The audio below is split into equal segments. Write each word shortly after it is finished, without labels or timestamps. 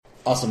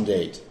Awesome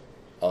date.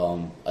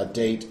 A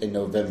date in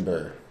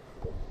November.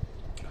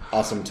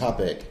 Awesome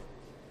topic.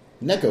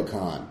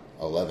 NecoCon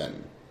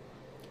 11.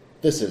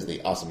 This is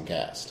the Awesome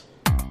Cast.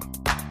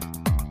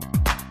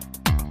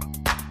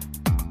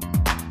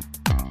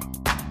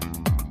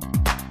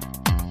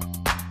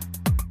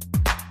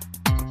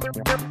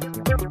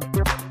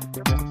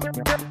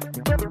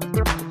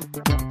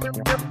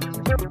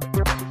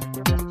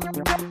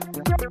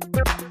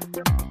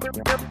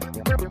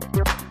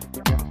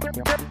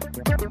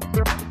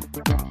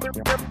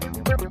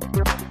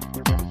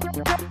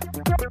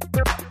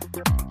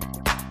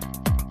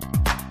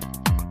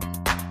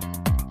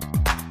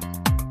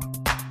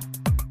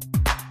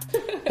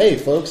 Hey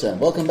folks, and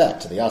welcome back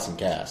to the Awesome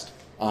Cast.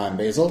 I'm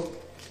Basil.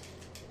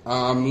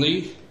 I'm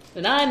Lee.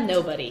 And I'm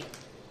nobody.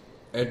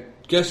 And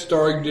guest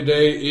starring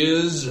today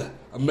is a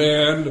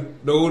man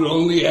known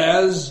only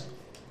as...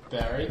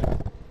 Barry?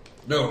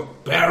 No,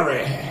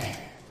 Barry.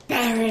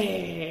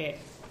 Barry!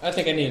 I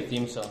think I need a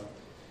theme song.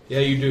 Yeah,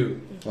 you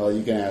do. Well,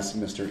 you can ask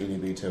Mr.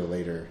 Inubito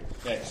later.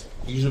 Thanks.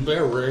 He's a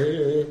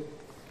Barry.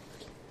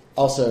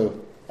 Also,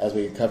 as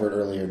we covered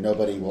earlier,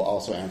 nobody will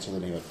also answer the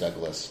name of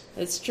Douglas.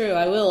 It's true,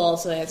 I will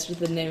also answer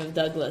the name of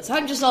Douglas.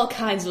 I'm just all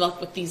kinds of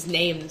up with these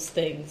names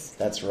things.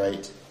 That's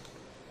right.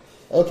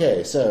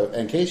 Okay, so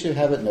in case you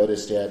haven't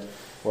noticed yet,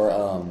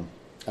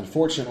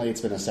 unfortunately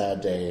it's been a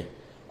sad day.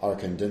 Our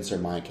condenser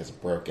mic is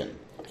broken.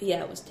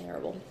 Yeah, it was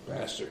terrible.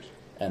 Bastard.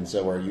 And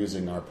so we're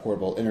using our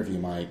portable interview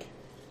mic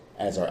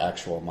as our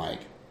actual mic.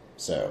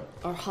 So,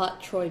 Our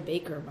hot Troy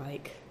Baker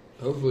mic.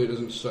 Hopefully it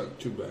doesn't suck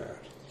too bad.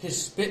 His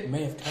spit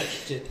may have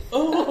touched it.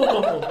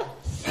 Oh!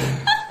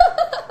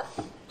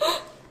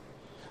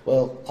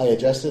 well, I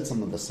adjusted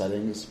some of the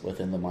settings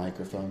within the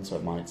microphone so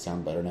it might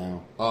sound better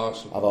now.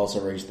 Awesome. I've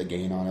also raised the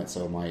gain on it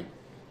so it might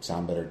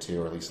sound better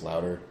too, or at least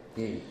louder.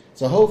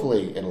 So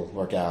hopefully it'll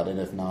work out, and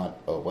if not,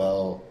 oh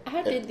well.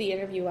 How did the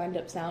interview end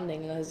up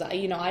sounding? Because, I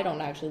don't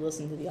actually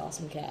listen to the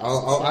Awesome Cast.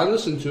 I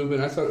listened to him,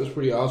 and I thought it was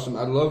pretty awesome.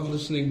 I love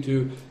listening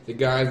to the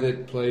guy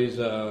that plays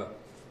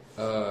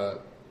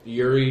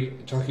Yuri,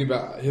 talking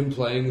about him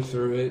playing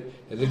through it,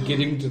 and then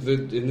getting to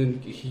and then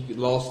he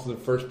lost the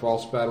first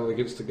boss battle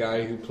against the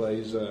guy who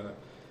plays, was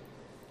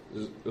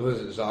it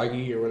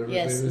Zagi or whatever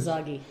Yes, his name is?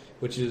 Zagi.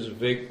 Which is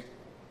Vic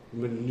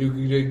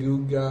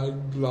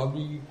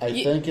Manugagugaglabi. I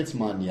think it's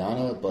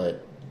Manana,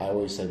 but I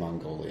always say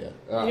Mongolia.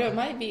 It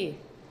might be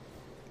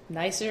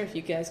nicer if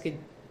you guys could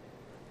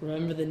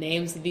remember the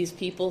names of these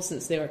people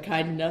since they were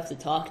kind enough to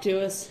talk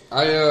to us.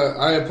 I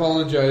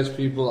apologize,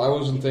 people. I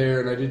wasn't there,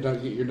 and I did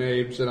not get your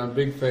names, and I'm a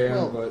big fan,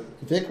 Well, but...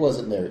 Vic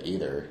wasn't there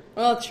either,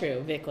 Well,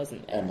 true. Vic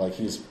wasn't there. and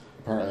he's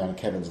apparently on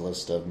Kevin's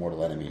list of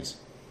mortal enemies.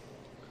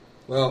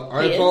 Well,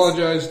 I He is?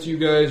 apologize to you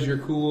guys. You're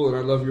cool, and I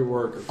love your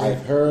work. Okay?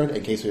 I've heard,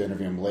 in case we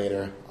interview him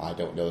later, I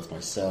don't know this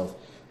myself,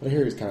 but I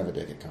hear he's kind of a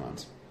dick at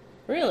cons.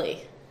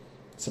 Really?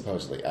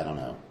 Supposedly, I don't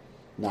know.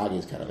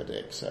 Nagi's kind of a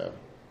dick, so,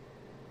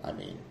 I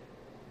mean...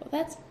 Well,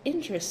 that's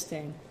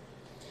interesting.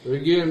 But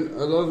again,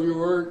 I love your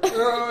work.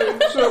 Oh,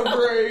 it's so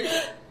great.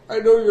 I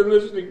know you're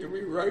listening to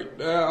me right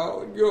now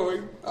and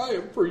going, I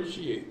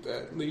appreciate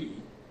that, Lee.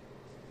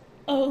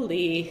 Oh,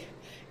 Lee.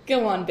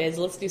 Go on, Biz.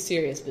 Let's do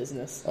serious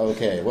business.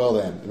 Okay, well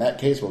then, in that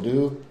case we'll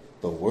do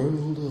The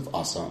World of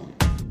Awesome.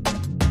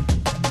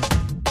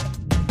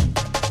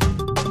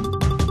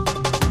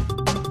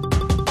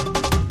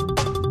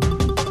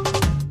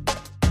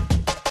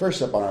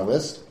 First up on our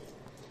list,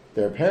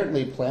 they're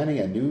apparently planning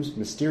a new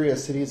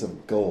Mysterious Cities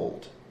of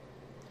Gold.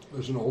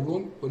 There's an old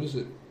one? What is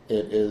it?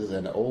 It is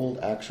an old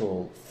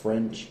actual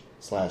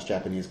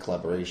French/Japanese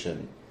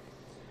collaboration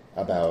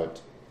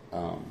about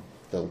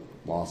the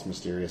lost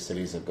mysterious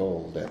cities of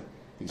gold and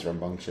these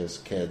rambunctious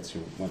kids who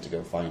went to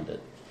go find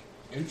it.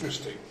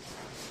 Interesting.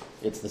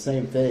 It's the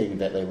same thing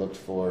that they looked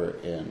for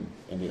in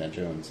Indiana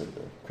Jones and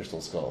the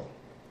Crystal Skull.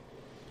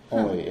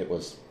 Only it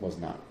was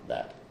not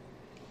that.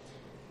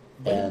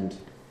 And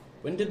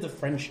When did the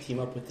French team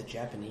up with the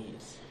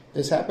Japanese?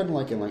 this happened in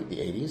the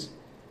 80s.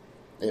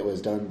 It was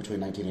done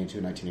between 1982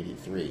 and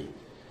 1983.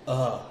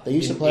 They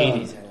used to play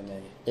 80s on,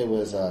 anime. it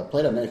was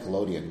played on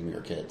Nickelodeon when we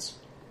were kids.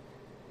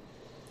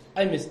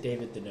 I miss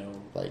David the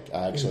Gnome. I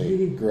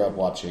actually grew up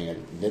watching it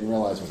and didn't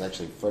realize it was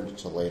actually French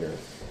until later.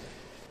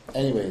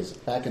 Anyways,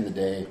 back in the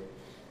day,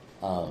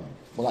 well,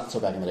 not so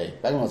back in the day.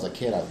 Back when I was a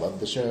kid, I loved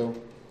the show.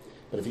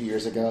 But a few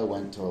years ago, I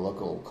went to a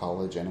local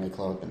college anime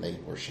club, and they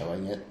were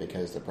showing it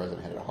because the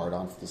president had a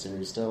hard-on for the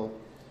series still.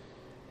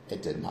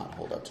 It did not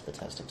hold up to the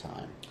test of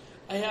time.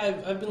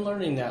 I've been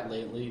learning that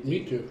lately.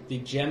 Me too. The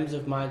gems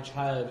of my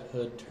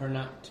childhood turn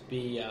out to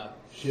be,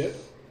 Shit.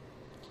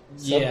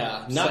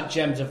 not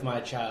gems of my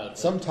childhood.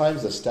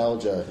 Sometimes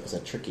nostalgia is a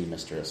tricky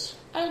mistress.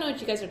 I don't know what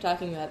you guys are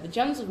talking about. The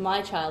gems of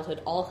my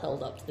childhood all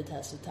held up to the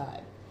test of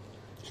time.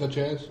 Such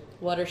as?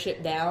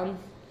 Watership Down.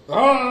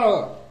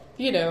 Ah!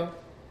 You know.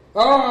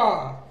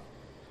 Ah!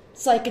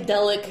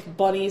 Psychedelic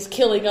bunnies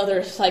killing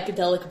other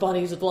psychedelic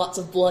bunnies with lots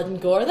of blood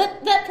and gore.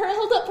 That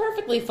held up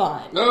perfectly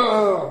fine.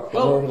 Ah!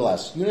 Or the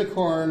Last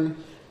Unicorn.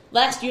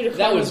 Last Unicorn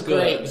That was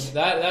good. great.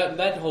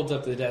 That holds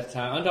up to the test of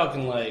time. I'm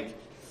talking like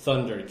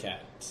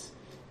Thundercats.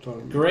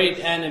 Great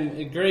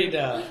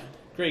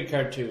great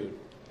cartoon.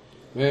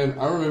 Man,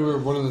 I remember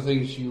one of the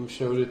things you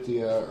showed at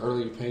the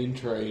early Pain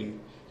Train.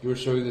 You were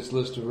showing this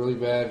list of really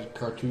bad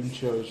cartoon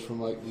shows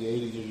from like the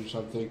 80s or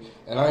something,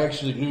 and I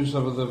actually knew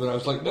some of them, and I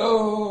was like,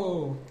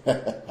 no!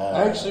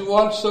 I actually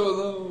watched some of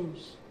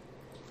those.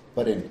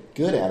 But in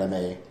good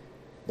anime,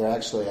 they're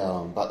actually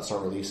about to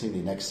start releasing the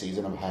next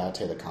season of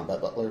Hayate the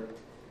Combat Butler.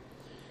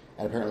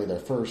 And apparently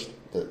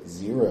the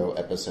 0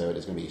 episode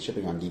is going to be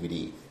shipping on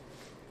DVD.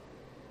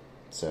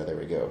 So there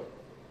we go.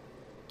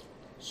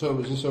 So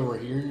is this over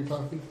here you're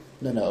talking?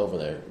 No, over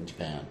there in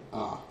Japan.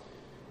 Ah.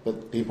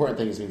 But the important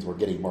thing is it means we're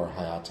getting more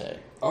Hayate.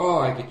 Oh,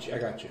 I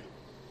got you.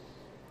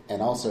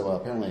 And also,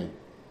 apparently,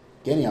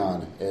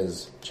 Geneon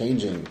is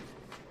changing.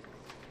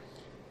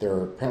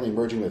 They're apparently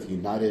merging with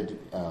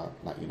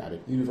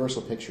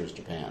Universal Pictures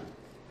Japan.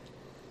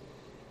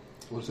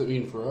 What does that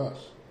mean for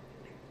us?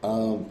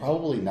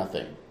 Probably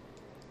nothing.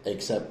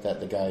 Except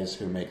that the guys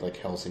who make like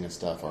Hellsing and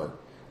stuff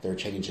they're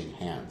changing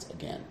hands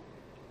again.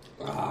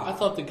 I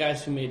thought the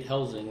guys who made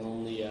Hellsing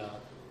only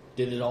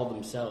did it all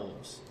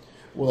themselves.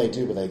 Well, they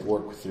do, but they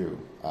work through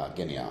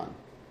Geneon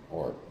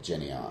or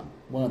Geneon,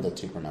 one of the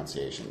two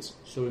pronunciations.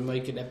 So we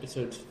might get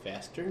episodes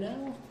faster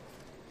now?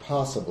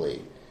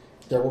 Possibly.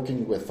 They're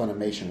working with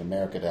Funimation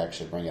America to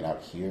actually bring it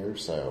out here,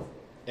 so...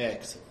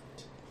 Excellent.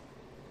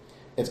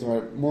 It's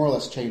going to more or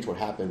less change what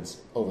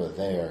happens over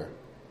there,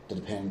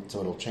 so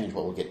it'll change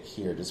what we'll get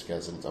here just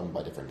because it's owned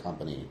by a different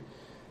company.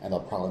 And they'll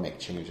probably make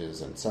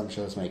changes, and some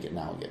shows make it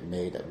now get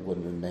made that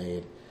wouldn't have been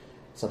made.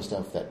 Some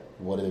stuff that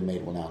would have been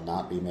made will now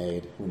not be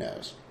made. Who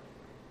knows?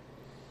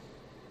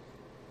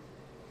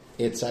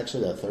 It's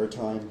actually the third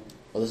time.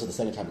 Well, this is the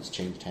second time it's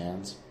changed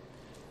hands.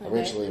 Okay.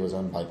 Originally, it was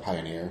owned by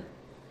Pioneer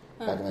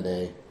back in the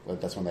day.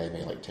 That's when they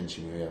made like Tenchi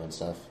Muyo and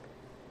stuff.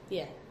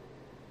 Yeah.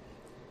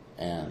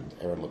 And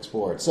everyone looks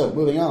forward. So,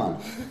 moving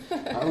on.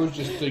 I was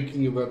just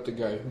thinking about the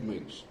guy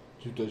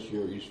who does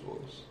Yuri's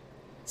voice.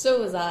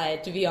 So was I,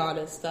 to be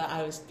honest.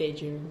 I was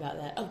daydreaming about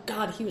that. Oh,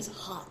 God, he was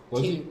hot,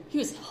 was too. He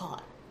was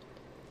hot.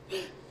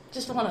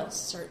 Just want to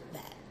assert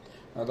that.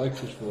 I liked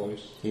his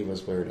voice. He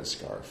was wearing a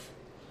scarf.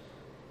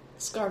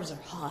 Scarves are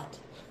hot.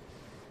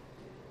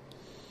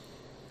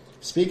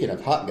 Speaking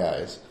of hot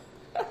guys,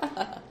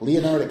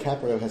 Leonardo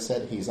DiCaprio has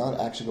said he's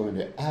not actually going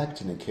to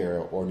act in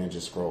Akira or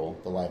Ninja Scroll,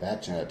 the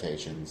live-action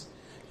adaptations.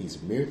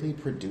 He's merely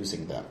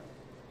producing them.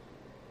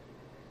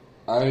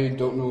 I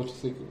don't know what to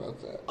think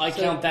about that. I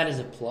count that as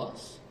a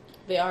plus.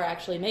 They are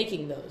actually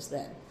making those,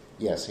 then.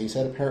 Yes, he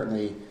said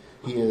apparently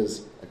he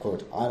is,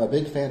 quote, I'm a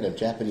big fan of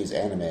Japanese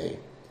anime.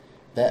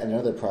 That and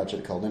another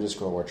project called Ninja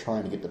Scroll we're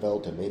trying to get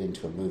developed and made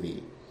into a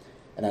movie.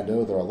 And I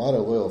know there are a lot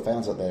of loyal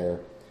fans out there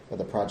of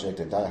the project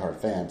and diehard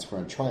fans. We're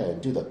going to try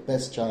and do the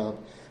best job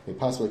we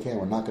possibly can.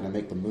 We're not going to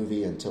make the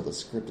movie until the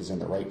script is in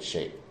the right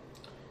shape.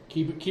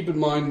 Keep in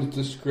mind that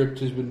the script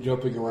has been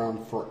jumping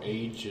around for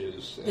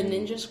ages. The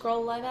Ninja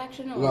Scroll live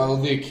action? Or? Well,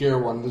 the Akira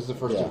one. This is the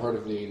first I've heard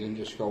of the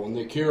Ninja Scroll one.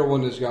 The Akira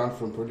one has gone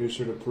from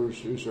producer to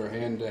producer,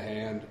 hand to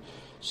hand.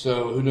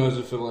 So who knows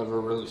if it'll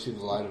ever really see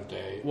the light of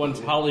day. Once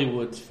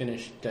Hollywood's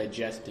finished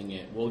digesting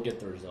it, we'll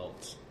get the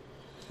results.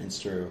 It's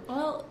true.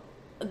 Well,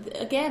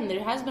 again,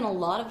 there has been a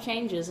lot of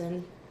changes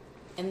in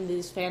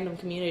these fandom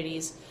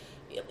communities,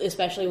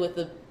 especially with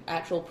the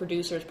actual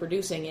producers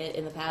producing it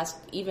in the past,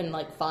 even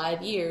like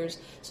 5 years.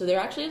 So there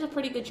actually is a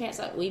pretty good chance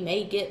that we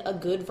may get a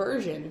good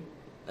version.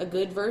 A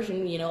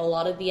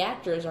lot of the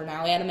actors are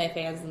now anime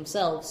fans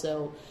themselves,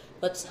 so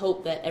let's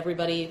hope that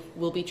everybody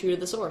will be true to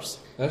the source.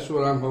 That's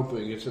what I'm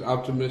hoping. It's an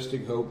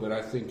optimistic hope, but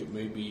I think it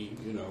may be,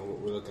 what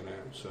we're looking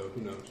at, so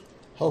who knows.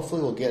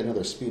 Hopefully we'll get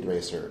another Speed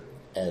Racer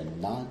and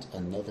not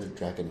another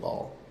Dragon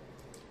Ball.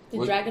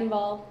 Dragon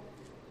Ball?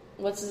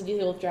 What's the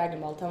deal with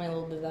Dragon Ball? Tell me a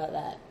little bit about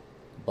that.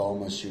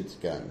 Bulma shoots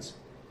guns.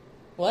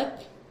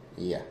 What?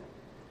 Yeah.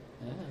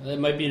 That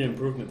might be an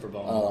improvement for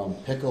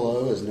Bulma.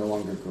 Piccolo is no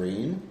longer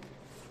green.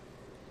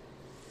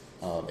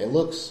 It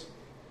looks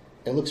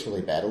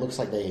really bad. It looks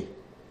like they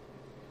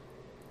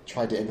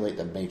tried to emulate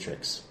the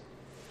Matrix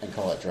and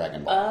call it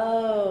Dragon Ball.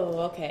 Oh,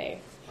 okay.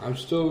 I'm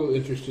still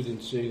interested in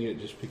seeing it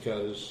just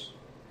because...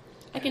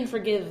 I can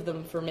forgive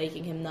them for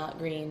making him not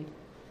green.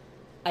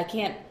 I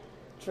can't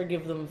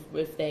forgive them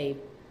if they...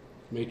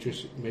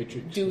 Matrix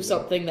do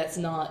something that's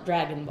not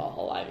Dragon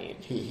Ball. I mean,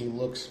 he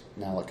looks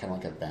now kind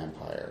of like a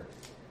vampire,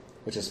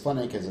 which is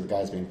funny because the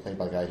guy's being played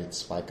by the guy who did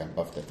Spike on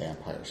Buffy the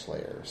Vampire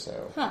Slayer.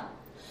 So,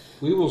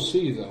 we will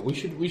see though. We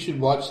should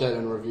watch that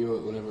and review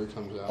it whenever it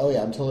comes out. Oh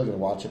yeah, I'm totally gonna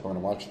watch it. But I'm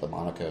gonna watch the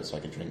Monaco so I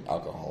can drink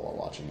alcohol while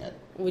watching it,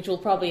 which will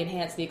probably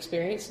enhance the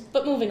experience.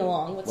 But moving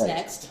along, what's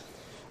next?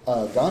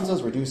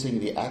 Gonzo's reducing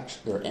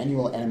their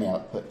annual anime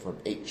output from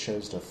 8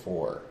 shows to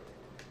 4.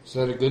 Is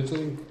that a good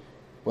thing?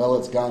 Well,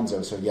 it's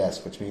Gonzo, so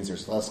yes, which means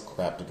there's less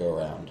crap to go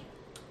around.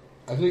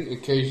 I think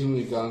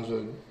occasionally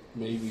Gonzo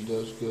maybe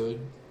does good.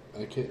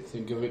 I can't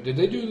think of it. Did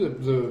they do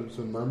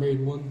the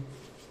mermaid one?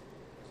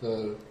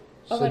 The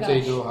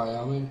Sente no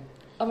Hayame?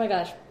 Oh my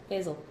gosh,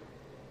 Basil.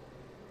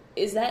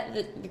 Is that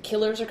the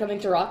Killers are coming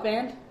to Rock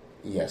Band?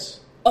 Yes.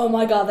 Oh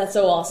my god, that's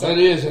so awesome.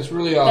 That's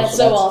really awesome. That's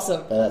so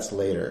awesome. That's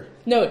later.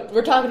 No,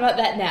 we're talking about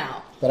that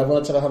now. But I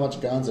want to talk about how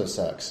much Gonzo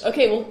sucks.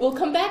 Okay, we'll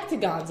come back to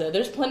Gonzo.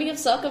 There's plenty of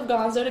suck of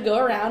Gonzo to go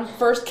around.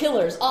 First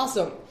killers,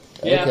 awesome.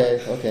 Yeah.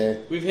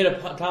 Okay. We've hit a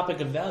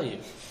topic of value.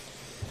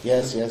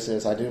 Yes.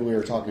 I knew we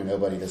were talking to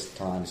nobody this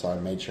time, so I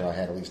made sure I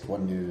had at least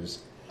one news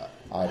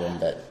item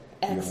that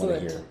you would want to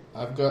Excellent. hear.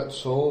 I've got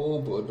soul,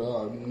 but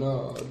I'm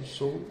not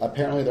soul.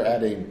 Apparently, they're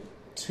adding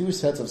 2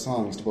 sets of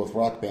songs to both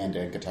Rock Band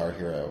and Guitar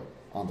Hero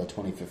on the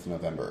 25th of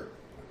November.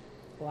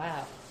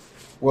 Wow.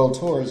 World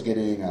Tour is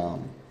getting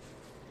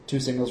 2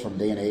 singles from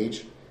Day and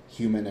Age,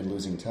 Human and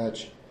Losing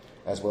Touch,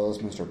 as well as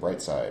Mr.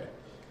 Brightside.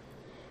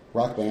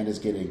 Rock Band is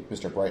getting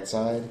Mr.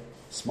 Brightside,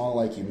 Small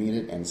Like You Mean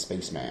It, and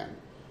Spaceman.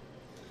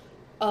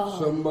 Oh,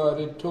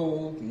 Somebody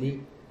told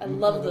me. I you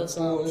love had those a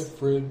songs.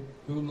 boyfriend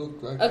who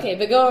looked like okay,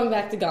 but going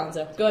back to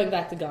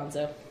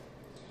Gonzo.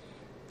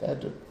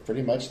 That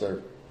pretty much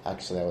that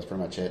was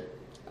pretty much it.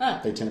 Ah.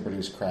 They tend to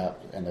produce crap,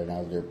 and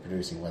they're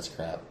producing less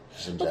crap.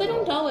 Just in But they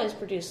general. don't always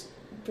produce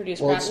Well,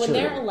 crap. it's When true.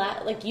 they're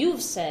like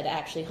you've said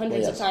actually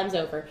hundreds Well, of yes. times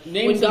over.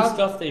 Name when some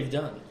stuff they've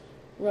done.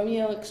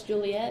 Romeo x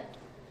Juliet.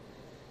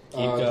 Keep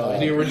going.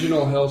 the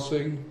original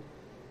Helsing.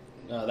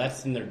 No,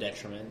 that's in their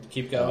detriment.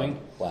 Keep going.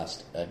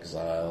 Last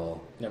Exile.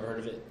 Never heard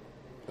of it.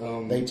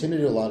 They tend to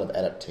do a lot of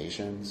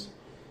adaptations,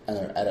 and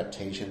their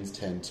adaptations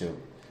tend to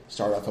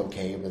start off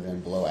okay, but then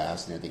blow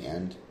ass near the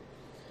end.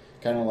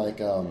 Kind of like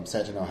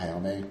Sato no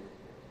Hayame,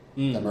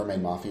 the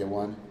Mermaid Mafia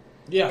one.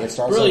 Yeah, It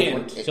starts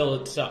brilliant off- till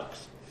it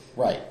sucks.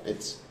 Right.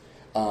 It's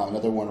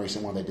another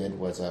recent one they did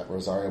was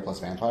Rosario plus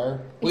Vampire.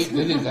 Wait,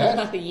 they did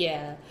that?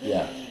 Yeah.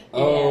 Yeah.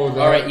 Oh, Yeah.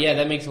 that- All right, yeah,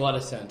 that makes a lot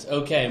of sense.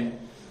 Okay,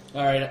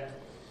 all right,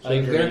 So I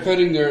agree.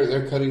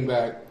 they're cutting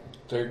back.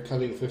 They're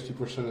cutting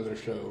 50% of their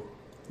show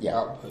Yeah.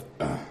 output.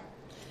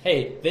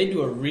 Hey, they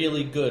do a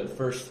really good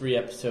first 3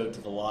 episodes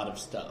of a lot of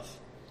stuff.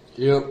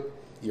 Yep.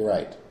 You're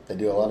right. They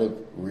do a lot of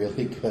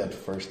really good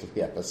first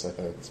 3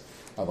 episodes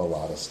of a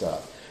lot of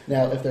stuff.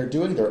 Now, if they're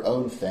doing their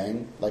own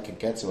thing, like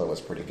Kagetsuwa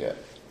was pretty good.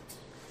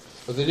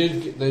 But they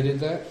did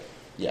that.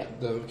 Yeah.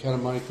 The Count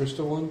of Monte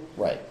Cristo one.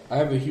 Right. I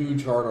have a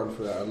huge heart on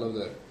for that. I love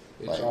that.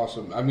 It's Right.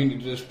 awesome. I mean,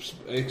 just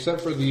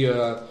except for the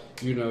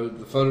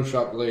the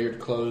Photoshop layered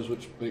clothes,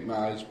 which make my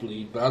eyes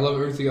bleed. But I love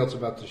everything else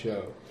about the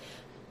show.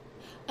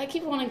 I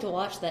keep wanting to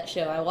watch that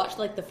show. I watched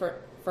like the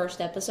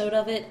first episode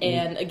of it,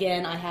 and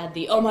again, I had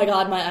the oh my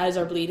god, my eyes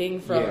are bleeding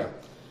from Yeah.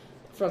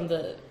 from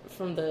the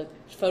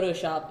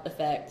Photoshop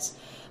effects.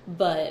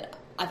 But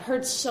I've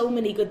heard so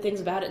many good things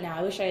about it now.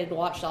 I wish I had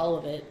watched all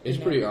of it. It's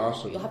pretty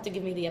awesome. You'll have to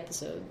give me the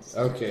episodes.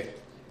 Okay.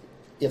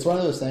 It's one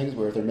of those things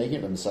where if they're making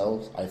it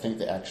themselves, I think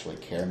they actually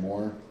care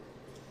more.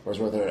 Whereas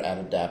where they're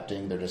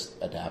adapting, they're just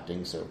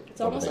adapting. So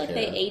It's almost like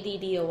they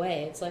ADD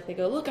away. It's like they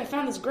go, look, I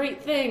found this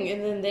great thing,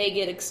 and then they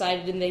get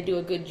excited and they do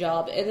a good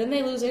job, and then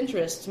they lose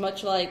interest,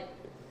 much like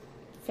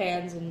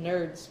fans and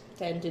nerds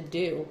tend to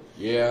do,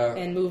 Yeah.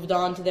 and moved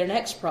on to their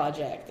next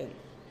project. And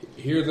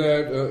Hear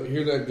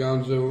that,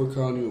 Gonzo? We're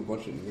calling you a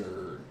bunch of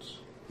nerds.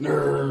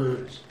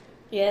 Nerds.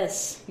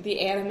 yes,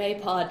 the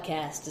anime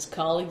podcast is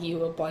calling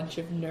you a bunch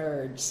of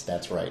nerds.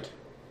 That's right.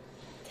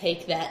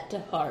 Take that to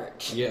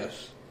heart.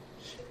 Yes.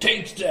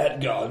 Take that,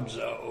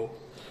 Gonzo.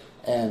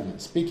 And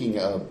speaking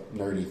of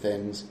nerdy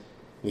things,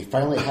 we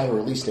finally have a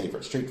release date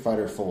for Street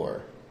Fighter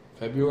 4.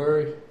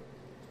 February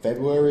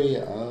February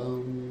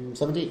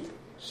 17th.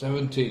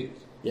 17th.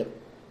 Yep.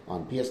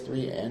 On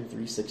PS3 and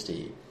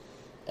 360.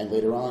 And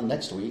later on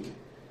next week,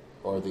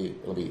 it'll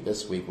be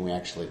this week when we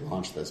actually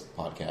launch this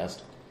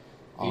podcast.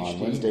 On HD?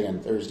 Wednesday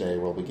and Thursday,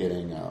 we'll be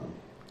getting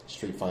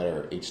Street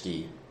Fighter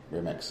HD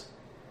Remix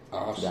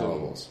Awesome.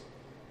 downloadables.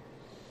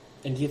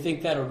 And do you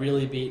think that'll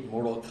really beat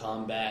Mortal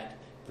Kombat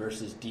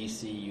versus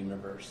DC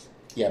Universe?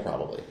 Yeah,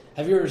 probably.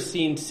 Have you ever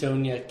seen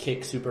Sonya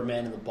kick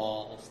Superman in the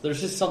balls?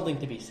 There's just something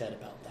to be said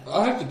about that.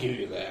 I'll have to give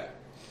you that.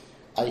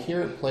 I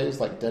hear it plays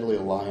like Deadly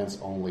Alliance,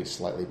 only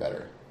slightly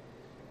better.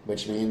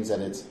 Which means that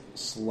it's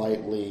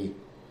slightly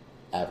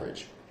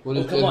average. What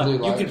Well, is come on, Deadly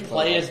you Alliance could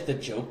play about? as the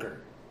Joker,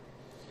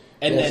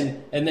 and Yes.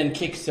 then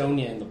kick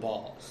Sonya in the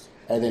balls.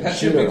 And then That's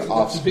shoot a big, her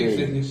off that's a big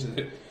thing, screen. isn't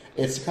it?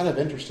 It's kind of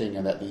interesting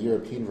in that the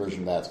European version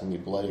of that's going to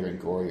be bloodier and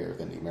gorier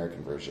than the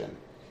American version.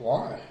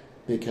 Why?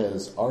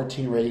 Because our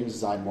teen rating is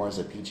designed more as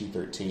a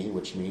PG-13,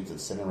 which means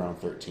it's centered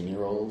around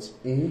 13-year-olds,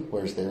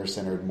 whereas they're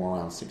centered more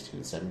around 16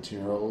 and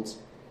 17-year-olds.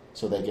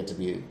 So they get to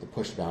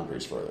push the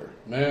boundaries further.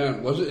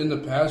 Man, was it in the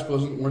past?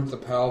 Weren't the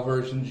PAL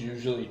versions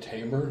usually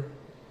tamer?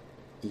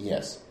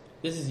 Yes.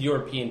 This is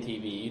European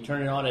TV. You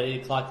turn it on at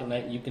 8 o'clock at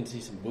night, and you can see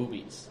some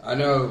boobies. I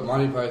know,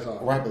 Monty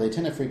Python. Right, but they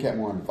tend to freak out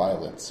more on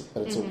violence.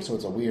 But so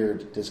it's a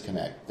weird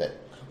disconnect that...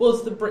 Well,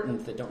 it's the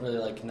Britons that don't really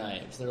like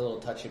knives. They're a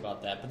little touchy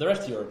about that, but the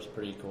rest of Europe's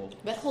pretty cool.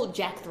 That whole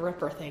Jack the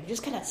Ripper thing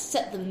just kind of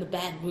set them in the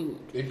bad mood.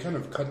 It kind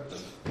of cut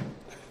them.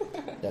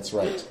 That's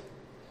right.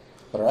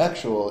 But our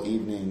actual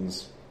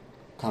evening's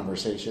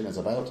conversation is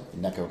about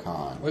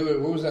NekoCon. Wait,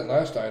 what was that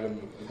last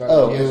item? About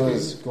Oh, the it DS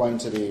was game? going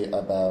to be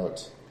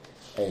about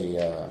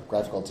a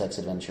graphical text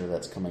adventure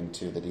that's coming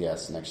to the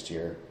DS next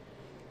year.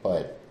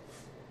 But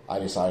I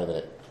decided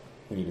that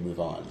we need to move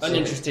on. So,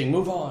 Uninteresting.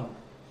 Move on.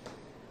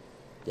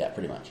 yeah,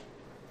 pretty much.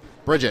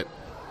 Bridget,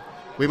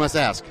 we must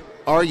ask,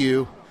 are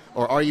you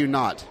or are you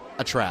not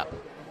a trap?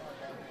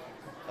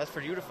 That's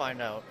for you to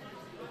find out.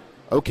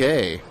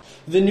 Okay.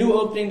 The new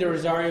opening to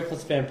Rosario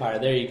plus Vampire.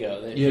 There you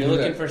go. If Yeah, you're do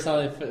looking that. for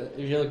something,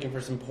 if you're looking for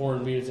some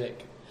porn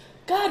music,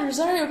 God,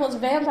 Rosario plus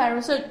Vampire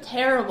was so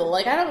terrible.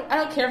 Like, I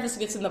don't care if this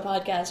gets in the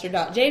podcast or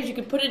not. James, you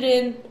can put it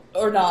in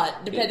or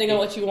not, depending on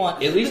what you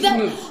want. At least But in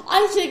that, the-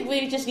 I think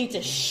we just need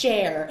to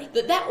share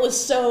that was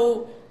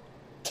so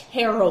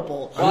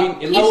terrible. I mean, at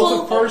least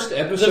People- the first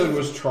episode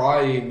was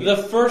trying. the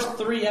first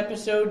 3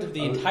 episodes of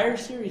the entire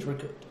series were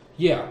good.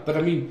 Yeah, but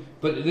I mean,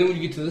 but then when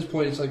you get to this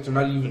point, it's like they're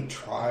not even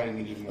trying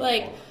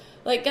anymore.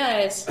 Like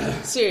guys,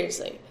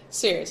 seriously.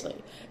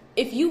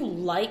 If you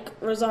like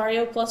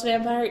Rosario plus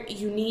Vampire,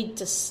 you need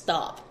to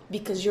stop.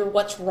 Because you're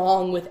what's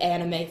wrong with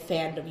anime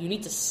fandom. You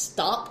need to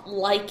stop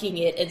liking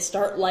it and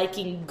start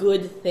liking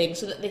good things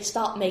so that they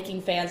stop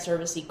making fan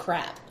servicey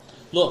crap.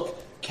 Look,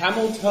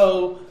 camel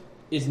toe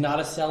is not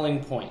a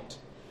selling point.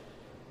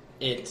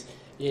 There's.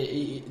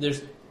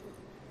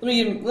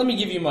 Let me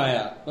give you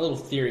my little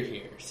theory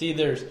here. See,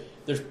 there's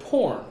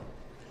porn,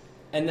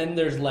 and then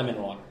there's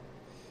lemon water.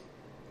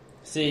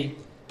 See,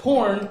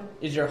 porn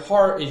is your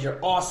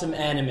awesome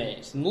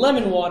animes, and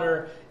lemon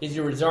water is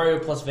your Rosario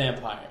plus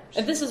Vampires.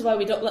 And this is why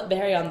we don't let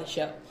Barry on the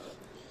show.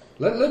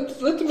 let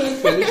the man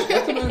finish.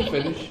 Let the man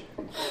finish.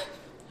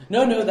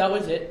 No, that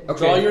was it. Okay.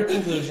 Draw your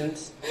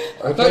conclusions.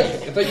 I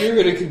thought you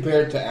were going to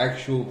compare it to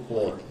actual Look,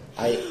 porn.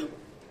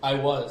 I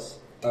was.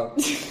 Oh.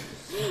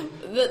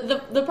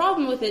 The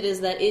problem with it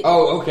is that it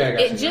Okay, I got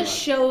you. it just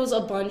shows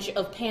a bunch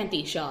of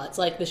panty shots.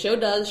 Like the show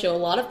does show a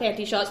lot of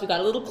panty shots. We got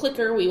a little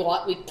clicker. We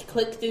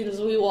clicked as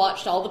we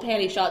watched all the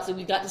panty shots, and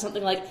we got to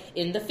something like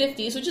in the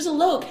 50s, which is a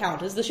low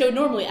count, as the show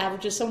normally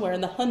averages somewhere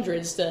in the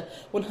hundreds to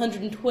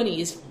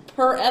 120s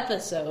per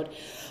episode.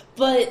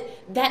 But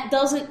that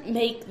doesn't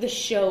make the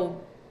show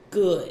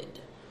good.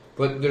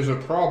 But there's a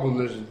problem,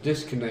 there's a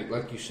disconnect.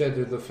 Like you said,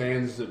 there are the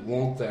fans that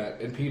want that.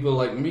 And people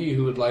like me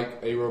who would like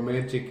a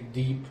romantic,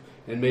 deep,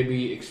 and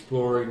maybe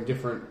exploring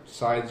different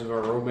sides of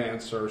our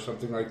romance or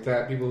something like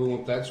that. People who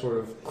want that sort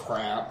of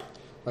crap,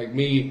 like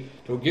me,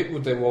 don't get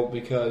what they want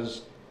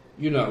because,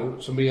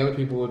 so many other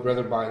people would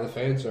rather buy the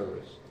fan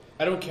service.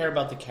 I don't care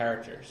about the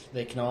characters.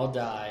 They can all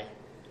die,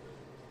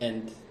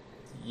 and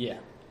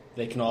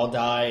they can all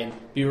die and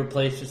be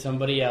replaced with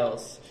somebody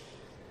else.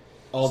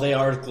 All they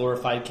are is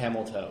glorified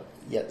camel toe.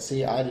 Yeah,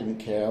 see, I didn't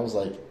care. I was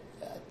like,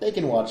 they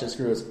can watch it,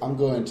 screw this. I'm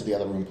going to the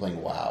other room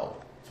playing WoW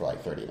for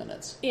like 30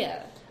 minutes.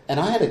 Yeah. And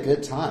I had a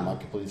good time. I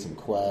completed some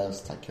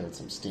quests. I killed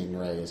some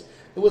stingrays.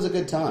 It was a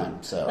good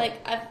time. So,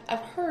 Like, I've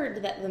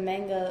heard that the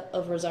manga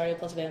of Rosario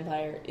plus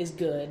Vampire is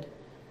good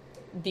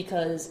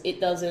because it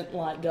doesn't,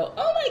 like, go,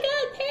 oh my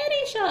god,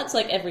 panty shots,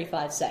 like, every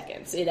 5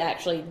 seconds. It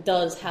actually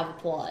does have a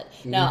plot.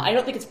 Now, I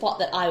don't think it's a plot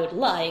that I would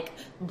like,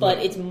 but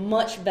Right. it's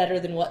much better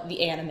than what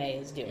the anime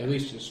is doing. At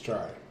least just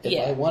try. if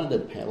yeah. I wanted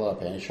a lot of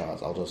panty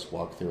shots, I'll just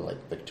walk through like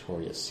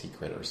Victoria's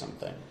Secret or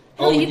something.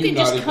 Hell, you you could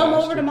just naughty come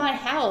over bastard. to my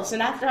house,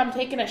 and after I'm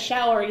taking a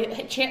shower,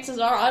 chances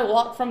are I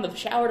walk from the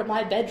shower to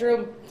my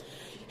bedroom.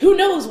 Who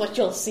knows what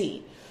you'll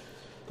see?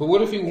 But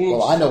what if he wants...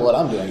 Well, I know what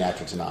I'm doing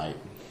after tonight.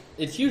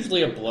 It's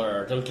usually a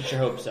blur. Don't get your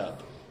hopes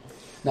up.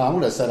 Now I'm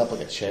going to set up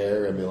like a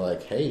chair and be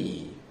like,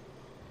 hey,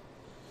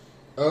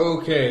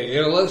 Okay,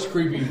 in a less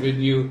creepy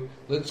venue,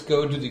 let's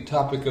go to the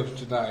topic of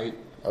tonight.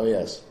 oh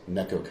yes,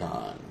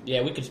 NekoCon.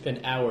 Yeah, we could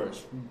spend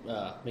hours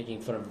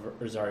making fun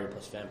of Rosario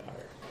plus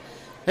Vampire.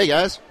 Hey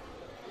guys,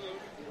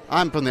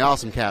 I'm from the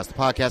Awesome Cast, the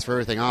podcast for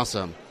everything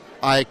awesome.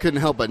 I couldn't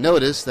help but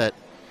notice that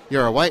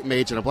you're a white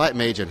mage and a black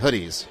mage in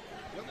hoodies.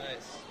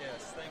 Nice.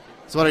 Yes, thank you.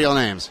 So what are y'all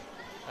names?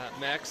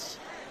 Max.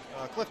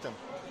 Clifton.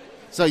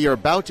 So you're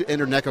about to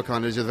enter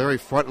NekoCon as you're the very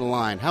front of the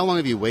line. How long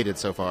have you waited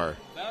so far?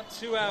 About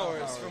 2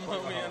 hours, from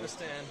what we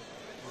understand.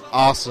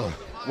 Awesome.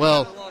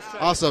 Well,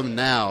 awesome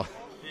now.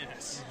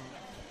 Yes.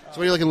 So what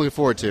are you looking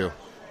forward to?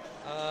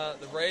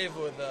 The rave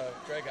with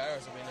Greg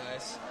Ayers would be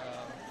nice.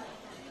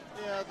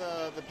 Yeah,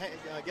 the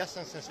guest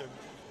uncensored.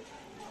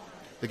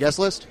 The guest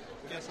list?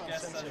 Guest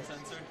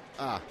uncensored.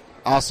 Ah,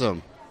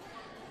 awesome.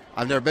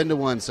 I've never been to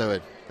one, so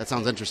that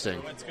sounds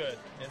interesting. It's good.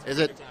 Is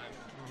it?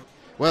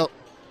 Well,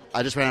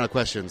 I just ran out of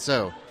questions,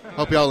 so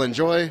hope you all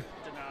enjoy.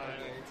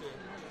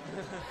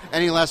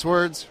 Any last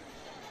words?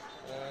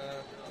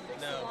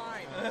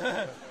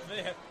 No.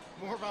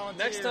 More volunteers.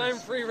 Next time,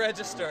 free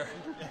register.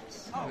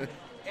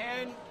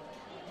 And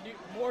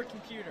more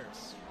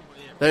computers.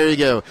 There you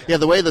go. Yeah,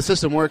 the way the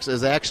system works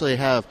is they actually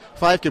have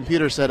 5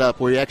 computers set up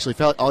where you actually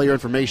fill out all your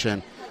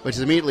information, which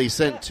is immediately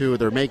sent to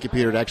their main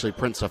computer to actually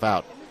print stuff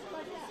out.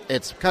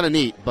 It's kind of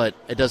neat, but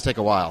it does take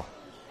a while.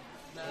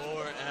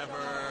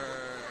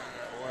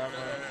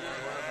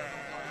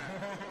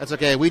 That's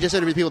okay. We just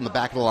interview people in the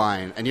back of the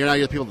line, and you're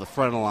the people in the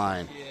front of the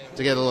line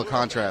to get a little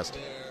contrast.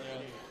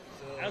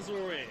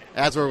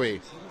 As were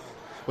we.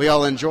 We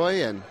all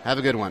enjoy and have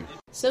a good one.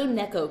 So,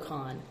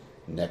 NekoCon.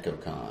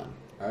 NekoCon.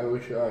 I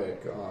wish I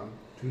had gone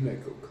to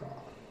NekoCon.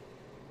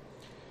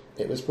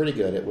 It was pretty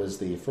good. It was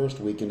the first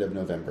weekend of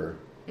November.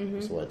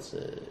 Mm-hmm. So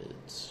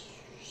it's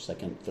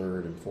second,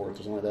 third, and fourth,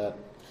 or something like that.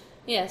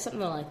 Yeah,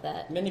 something like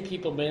that. Many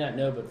people may not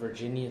know, but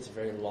Virginia is a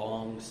very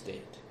long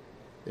state.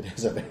 It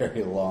is a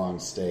very long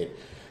state.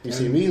 You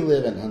see, we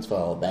live in Huntsville,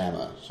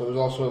 Alabama. So it was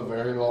also a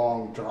very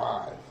long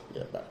drive.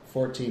 Yeah, about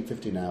 14,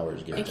 15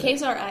 hours. In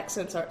case our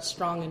accents aren't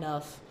strong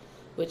enough,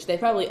 which they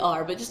probably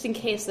are, but just in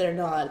case they're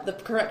not, the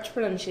correct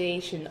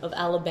pronunciation of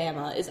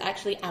Alabama is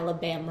actually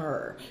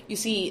Alabama. You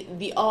see,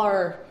 the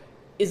R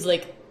is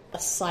like a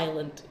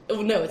silent...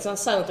 Oh, no, it's not a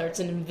silent R. It's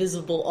an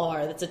invisible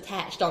R that's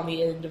attached on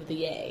the end of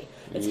the A.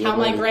 That's Yeah, how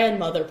my buddy.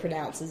 grandmother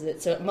pronounces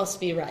it, so it must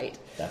be right.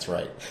 That's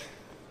right.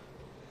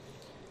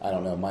 I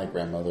don't know. My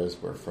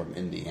grandmothers were from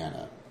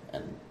Indiana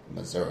and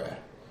Missouri,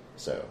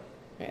 so...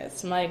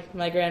 Yes, my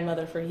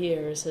grandmother for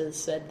years has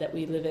said that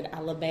we live in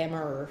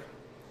Alabama.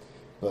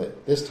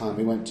 But this time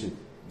we went to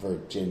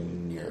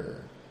Virginia.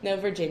 No,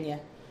 Virginia.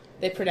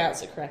 They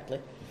pronounce it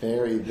correctly.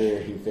 Very,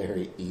 very,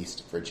 very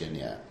East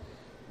Virginia.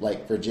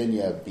 Like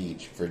Virginia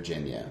Beach,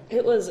 Virginia.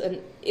 It was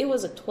a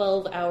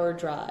 12-hour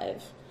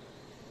drive.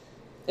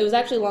 It was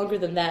actually longer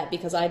than that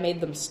because I made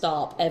them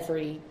stop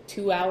every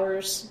 2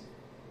 hours.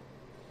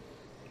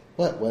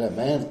 But when a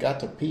man's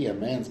got to pee, a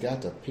man's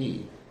got to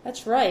pee.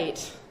 That's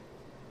right.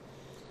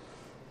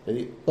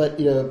 But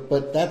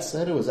that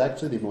said, it was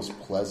actually the most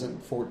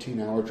pleasant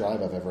 14-hour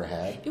drive I've ever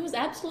had. It was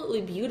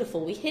absolutely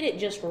beautiful. We hit it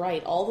just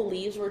right. All the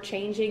leaves were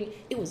changing.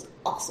 It was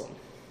awesome.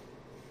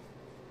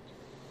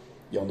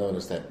 You'll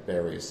notice that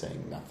Barry is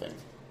saying nothing.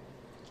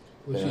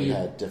 Barry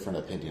had different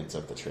opinions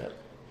of the trip.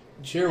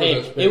 Share with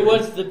us, Hey, Barry. it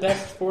was the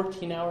best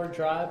 14-hour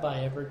drive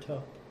I ever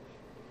took.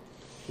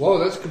 Whoa,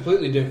 that's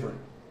completely different.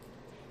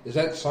 Is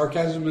that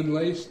sarcasm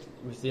enlaced?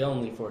 It was the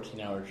only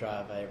 14-hour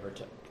drive I ever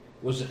took.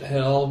 Was it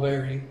hell,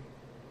 Barry?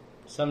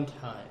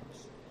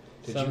 Sometimes.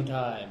 Did you-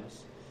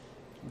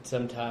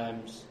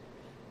 Sometimes.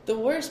 The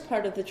worst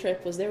part of the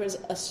trip was there was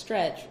a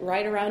stretch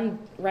right around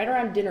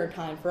dinner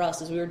time for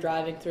us as we were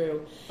driving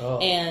through,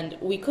 and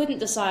we couldn't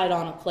decide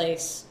on a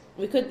place.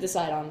 We couldn't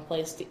decide on a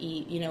place to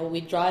eat. You know,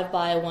 we'd drive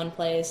by one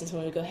place and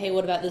someone would go, "Hey,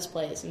 what about this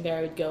place?" And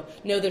Barry would go,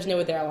 "No, there's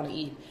nowhere there I want to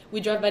eat."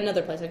 We'd drive by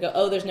another place and I'd go,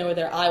 "Oh, there's nowhere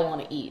there I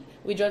want to eat."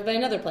 We'd drive by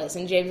another place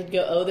and James would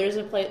go, "Oh, there's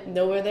a place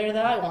nowhere there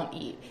that I want to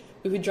eat."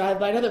 We would drive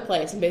by another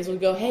place and Basil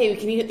would go, "Hey, we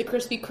can eat at the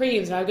Krispy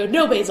Kremes." And I'd go,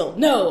 "No, Basil,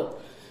 no."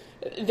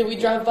 Then we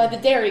drive by the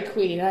Dairy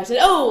Queen and I said,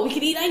 "Oh, we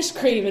can eat ice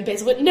cream." And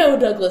Basil went, "No,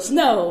 Douglas,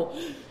 no."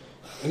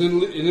 And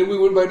then we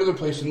went by another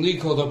place, and Lee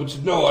called up and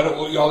said, "No, I don't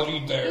want y'all to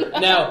eat there."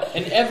 Now,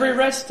 and every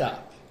rest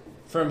stop,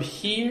 from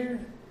here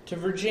to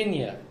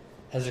Virginia,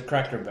 has a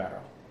Cracker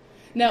Barrel.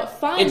 Now,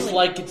 finally... It's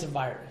like it's a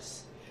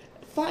virus.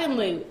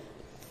 Finally,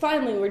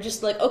 we're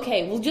just like,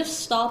 okay, we'll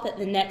just stop at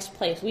the next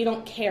place. We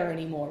don't care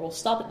anymore. We'll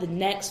stop at the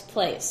next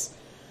place.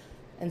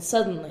 And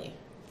suddenly...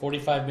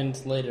 45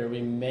 minutes later,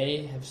 we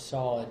may have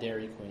saw a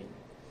Dairy Queen.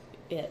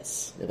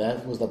 Yes. Yeah,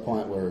 that was the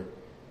point where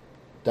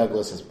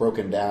Douglas has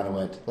broken down and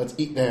went, "Let's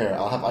eat there.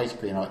 I'll have ice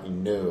cream." I went,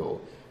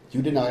 "No.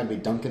 You did not have me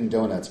Dunkin'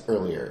 Donuts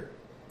earlier.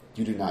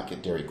 You do not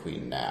get Dairy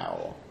Queen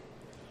now."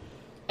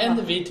 And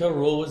the veto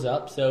rule was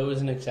up, so it was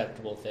an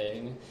acceptable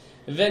thing.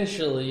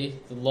 Eventually,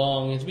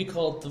 as we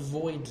call it, the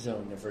void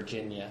zone of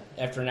Virginia,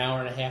 after an hour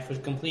and a half was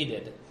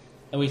completed.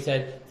 And we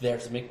said,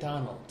 "There's a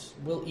McDonald's.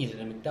 We'll eat at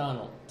a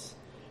McDonald's."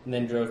 And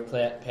then drove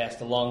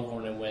past a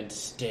Longhorn and went,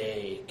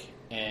 "Steak."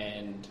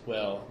 And,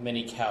 well,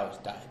 many cows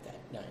died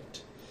that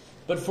night.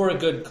 But for a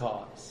good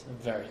cause. A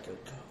very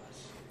good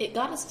cause. It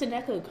got us to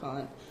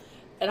NecoCon.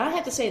 And I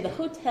have to say, the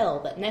hotel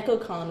that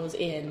NecoCon was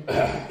in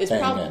is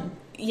probably... Bangin'.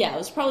 Yeah, it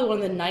was probably one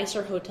of the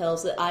nicer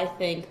hotels that I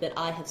think that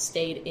I have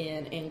stayed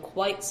in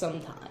quite some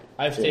time.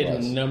 I've stayed in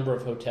was. a number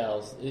of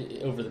hotels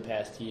over the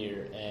past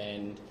year,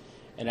 and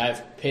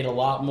I've paid a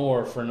lot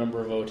more for a number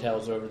of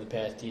hotels over the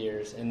past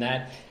years, and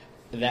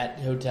that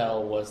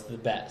hotel was the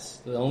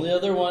best. The only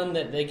other one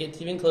that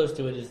gets even close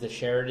to it is the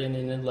Sheraton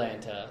in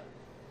Atlanta,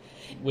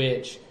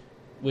 which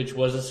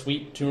was a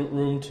suite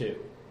room 2.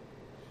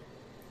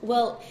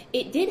 Well,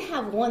 it did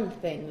have one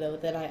thing, though,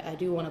 that I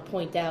do want to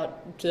point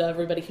out to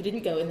everybody who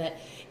didn't go, in that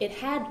it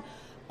had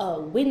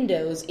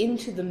windows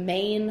into the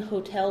main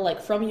hotel,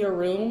 like from your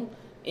room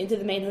into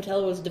the main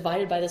hotel. It was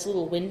divided by this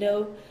little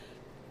window,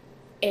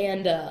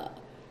 and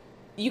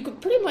you could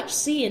pretty much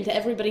see into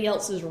everybody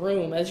else's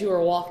room as you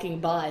were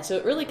walking by. So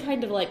it really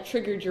kind of like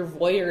triggered your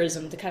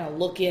voyeurism to kind of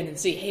look in and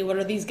see, hey, what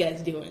are these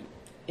guys doing?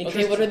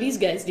 Okay, what are these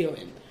guys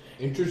doing?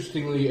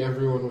 Interestingly,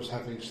 everyone was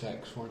having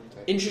sex, weren't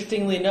they?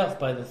 Interestingly enough,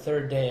 by the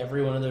third day,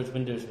 every one of those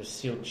windows was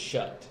sealed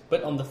shut.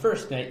 But on the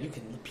first night, you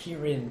could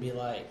peer in and be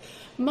like...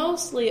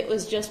 Mostly it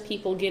was just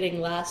people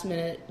getting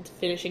last-minute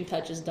finishing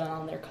touches done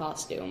on their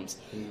costumes.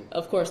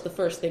 Of course, the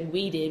first thing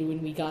we did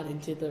when we got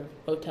into the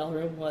hotel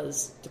room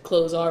was to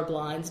close our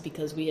blinds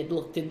because we had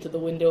looked into the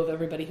window of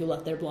everybody who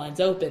left their blinds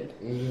open.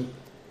 Mm-hmm.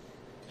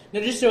 Now,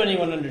 just so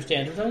anyone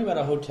understands, we're talking about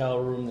a hotel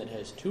room that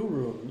has 2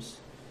 rooms.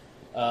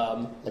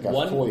 Like a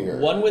foyer.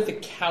 One with a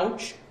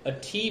couch, a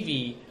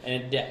TV,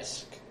 and a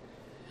desk.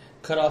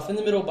 Cut off in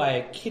the middle by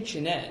a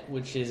kitchenette,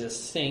 which is a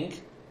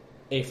sink,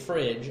 a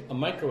fridge, a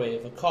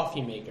microwave, a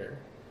coffee maker.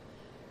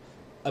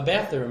 a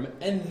bathroom,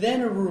 and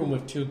then a room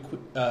with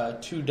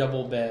two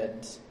double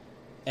beds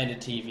and a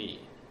TV.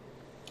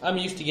 I'm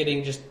used to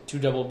getting just 2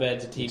 double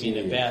beds, a TV,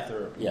 and a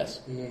bathroom. Yes.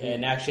 Mm-hmm.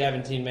 And actually, I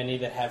haven't seen many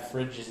that have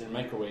fridges and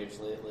microwaves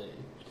lately.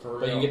 For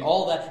But real. you get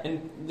all that,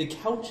 and the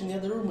couch in the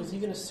other room was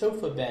even a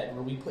sofa bed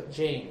where we put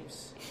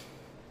James.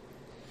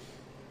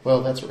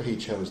 Well, that's where he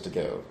chose to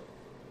go.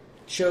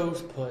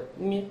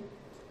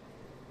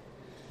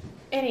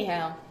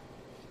 Anyhow,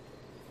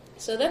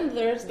 so then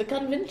there's the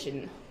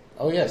convention.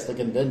 Oh yes, the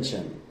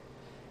convention.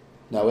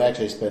 No, we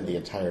actually spent the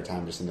entire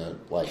time just in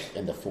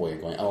the foyer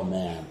going, oh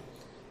man,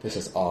 this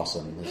is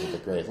awesome. This is the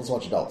great. Let's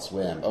watch Adult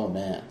Swim. Oh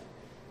man.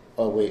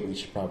 Oh wait, we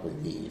should probably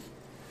leave.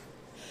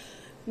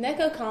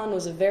 NecoCon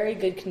was a very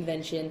good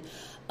convention.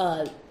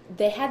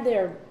 They had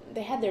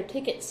their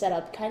tickets set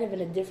up kind of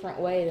in a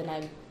different way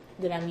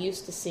than I'm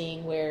used to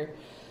seeing, where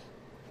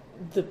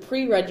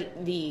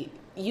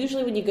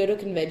usually when you go to a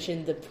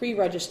convention, the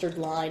pre-registered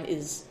line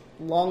is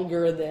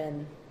longer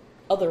than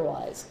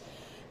otherwise.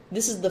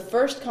 This is the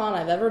first con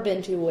I've ever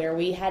been to where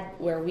we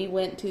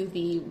went to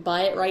the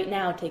buy it right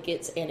now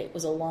tickets, and it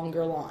was a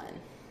longer line.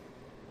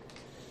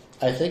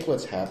 I think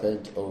what's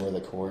happened over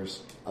the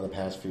course of the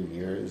past few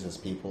years is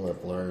people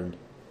have learned,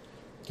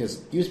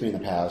 because used to be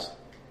in the past,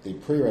 the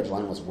pre-reg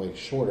line was way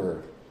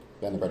shorter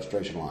than the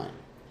registration line.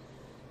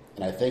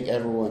 And I think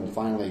everyone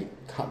finally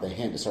caught the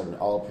hint to start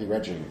all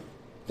pre-regging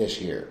this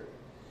year.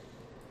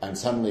 And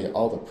suddenly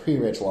all the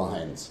pre-reg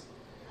lines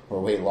were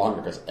way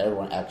longer because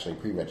everyone actually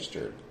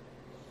pre-registered.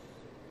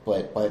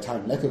 But by the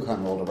time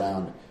NecoCon rolled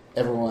around,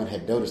 everyone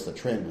had noticed the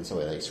trend, and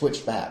so they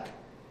switched back.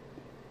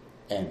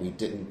 And we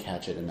didn't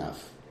catch it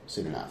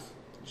soon enough.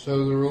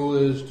 So the rule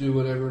is do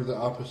whatever the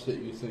opposite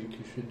you think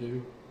you should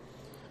do?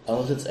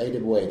 Unless it's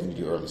AWA, then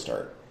you do early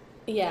start.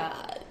 Yeah,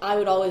 I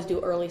would always do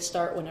early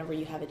start whenever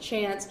you have a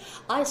chance.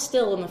 I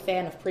still am a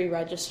fan of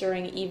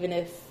pre-registering,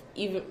 even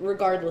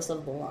regardless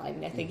of the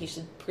line. I think you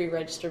should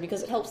pre-register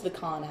because it helps the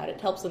con out.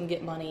 It helps them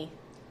get money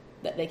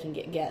that they can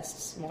get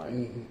guests more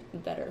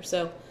better.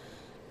 So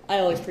I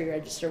always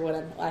pre-register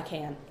when I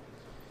can.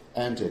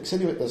 And to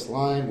accentuate this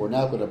line, we're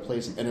now going to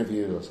play some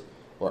interviews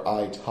where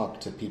I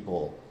talk to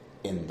people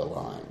in the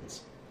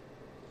lines.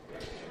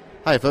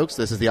 Hi, folks.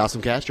 This is the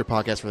Awesome Cast, your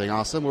podcast for everything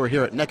awesome. We're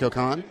here at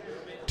NecoCon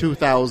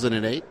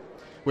 2008.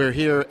 We're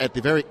here at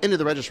the very end of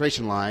the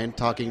registration line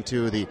talking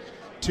to the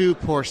 2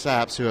 poor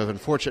saps who have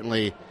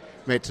unfortunately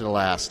made it to the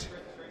last.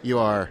 You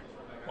are...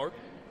 Mark?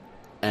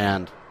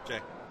 And... Jay.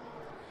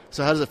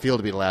 So how does it feel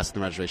to be the last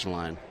in the registration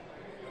line?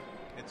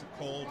 It's a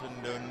cold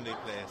and lonely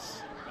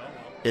place.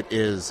 It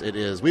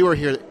is. We were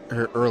here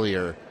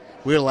earlier.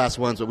 We were the last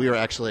ones, but we were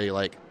actually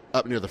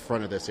up near the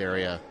front of this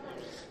area.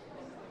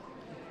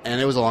 And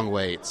it was a long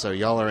wait, so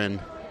y'all are in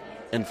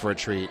for a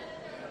treat.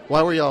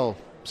 Why were y'all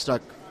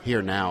stuck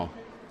here now?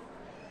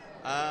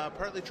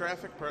 Partly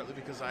traffic, partly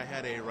because I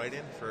had a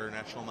write-in for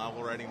National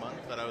Novel Writing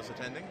Month that I was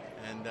attending,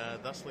 and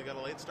thusly got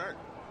a late start.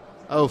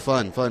 Oh,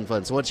 fun.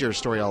 So what's your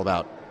story all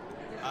about?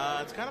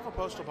 It's kind of a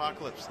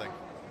post-apocalypse thing.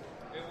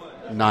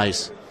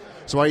 Nice.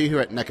 So why are you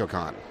here at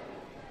NecoCon?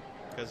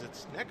 Because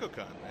it's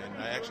NecoCon,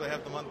 and I actually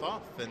have the month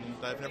off, and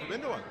I've never been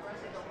to one.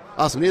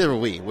 Awesome. Neither were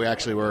we. We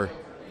actually were...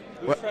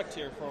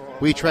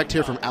 We trekked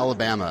here from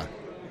Alabama.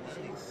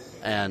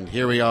 And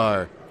here we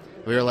are.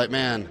 We were like,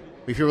 man,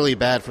 we feel really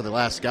bad for the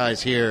last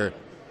guys here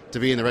to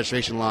be in the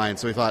registration line.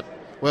 So we thought,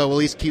 well, we'll at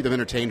least keep them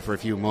entertained for a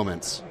few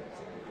moments.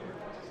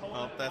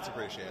 Well, that's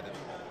appreciated.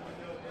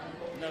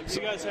 Now, do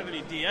you guys have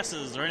any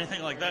DSs or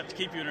anything like that to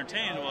keep you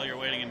entertained while you're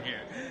waiting in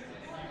here?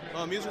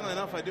 Well, amusingly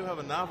enough, I do have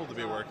a novel to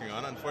be working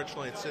on.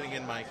 Unfortunately, it's sitting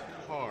in my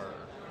car.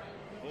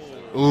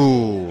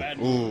 Ooh. Bad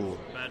move.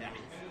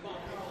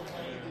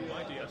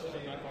 My DS is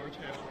in my car, too.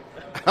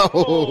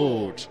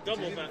 Ouch.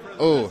 Double bad.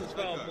 Oh. This is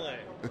foul play.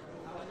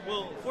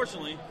 Well,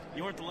 fortunately,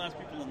 you weren't the last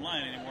people in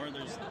line anymore.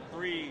 There's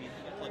 3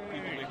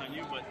 people behind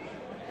you, but...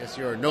 Yes,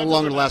 you're no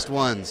longer the last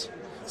ones.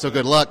 So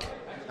good luck.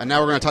 And now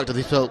we're going to talk to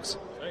these folks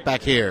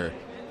back here.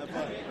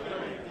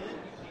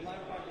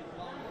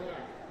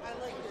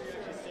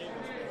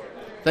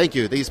 Thank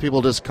you. These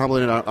people just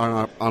complimented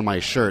on my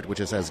shirt, which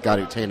says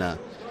Garutena.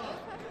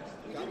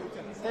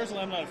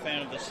 Personally, I'm not a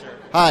fan of this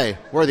shirt. Hi,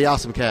 we're the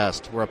Awesome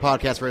Cast. We're a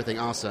podcast for everything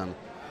awesome.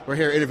 We're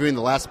here interviewing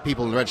the last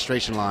people in the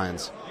registration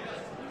lines.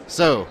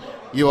 So,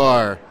 you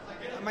are...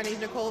 My name's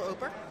Nicole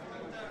Oper.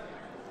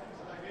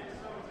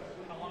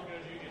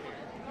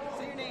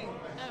 Say your name.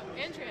 Oh,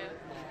 Andrea.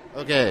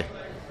 Okay.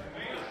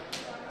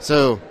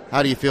 So,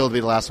 how do you feel to be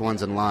the last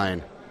ones in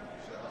line?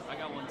 I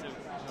got one, too.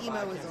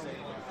 Emo is on.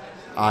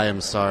 I am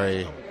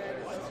sorry.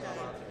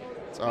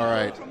 It's all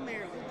right.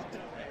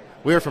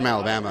 We're from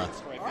Alabama.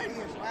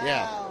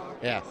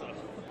 Yeah.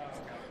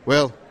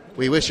 Well,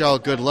 we wish y'all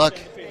good luck,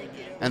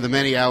 and the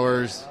many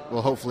hours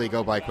will hopefully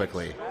go by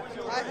quickly.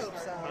 I hope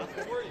so.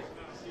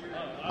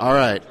 All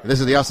right,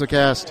 this is the Awesome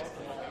Cast,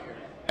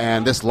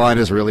 and this line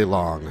is really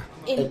long.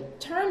 In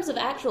terms of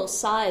actual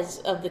size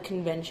of the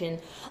convention,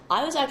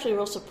 I was actually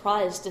real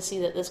surprised to see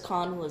that this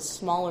con was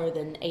smaller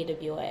than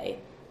AWA.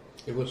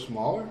 It was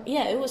smaller?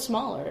 Yeah, it was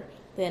smaller.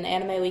 than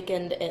Anime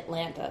Weekend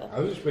Atlanta.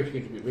 I was expecting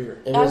it to be bigger.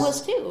 I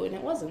was too, and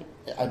it wasn't.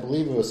 I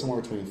believe it was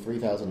somewhere between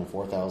 3,000 and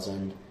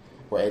 4,000,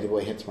 where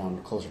AWA hits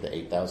around closer to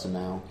 8,000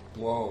 now.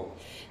 Whoa.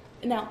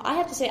 Now, I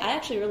have to say, I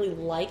actually really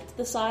liked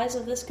the size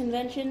of this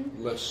convention.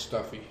 Less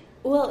stuffy.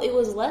 Well, it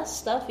was less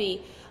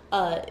stuffy,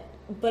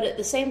 but at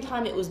the same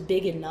time, it was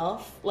big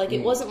enough. Like,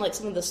 it wasn't like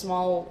some of the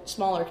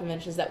smaller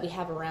conventions that we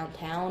have around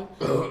town.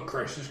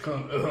 Crisis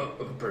Con.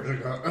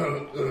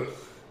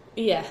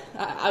 Yeah,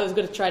 I was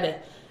going to try to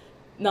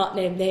not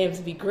name names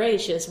and be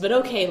gracious, but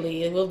okay,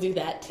 Lee, we'll do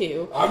that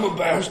too. I'm a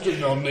bastard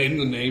and I'll name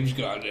the names,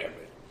 goddammit.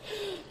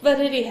 But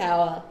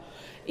anyhow,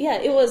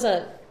 yeah, it was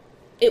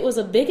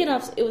a big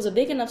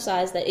enough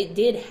size that it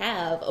did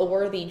have a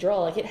worthy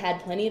draw. Like, it had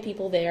plenty of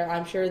people there.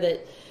 I'm sure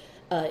that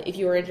if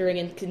you were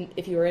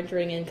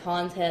entering in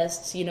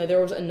contests, you know, there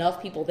was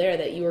enough people there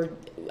that you were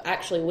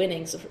actually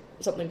winning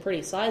something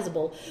pretty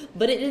sizable.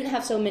 But it didn't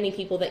have so many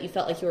people that you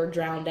felt like you were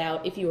drowned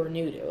out if you were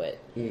new to it.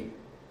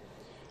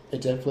 It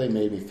definitely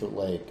made me feel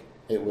like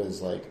it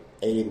was like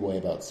AWA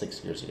about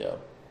 6 years ago.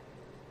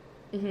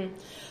 In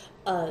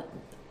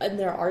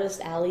their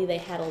artist alley, they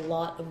had a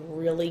lot of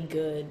really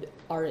good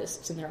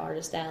artists in their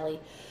artist alley.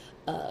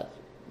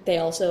 They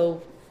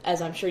also,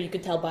 as I'm sure you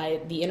could tell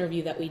by the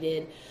interview that we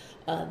did,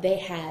 they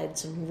had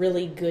some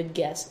really good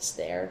guests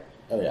there.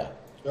 Oh, yeah.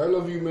 I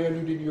love you, man,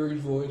 who did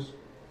Yuri's voice.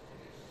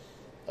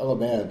 Oh,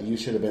 man, you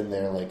should have been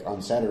there, like,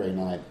 on Saturday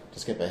night. To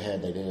skip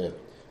ahead, they did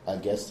a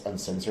guest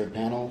uncensored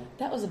panel.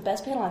 That was the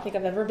best panel I think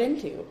I've ever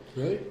been to.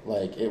 Really?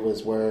 Like, it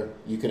was where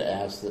you could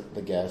ask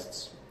the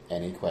guests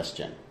any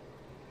question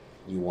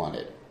you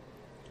wanted,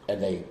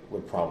 and they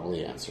would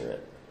probably answer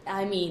it.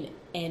 I mean,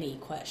 any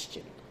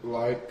question.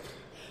 Like?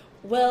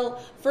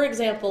 Well, for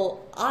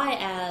example, I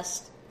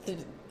asked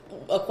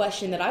a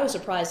question that I was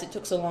surprised it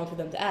took so long for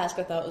them to ask.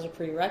 I thought it was a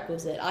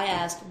prerequisite. I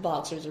asked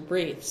boxers or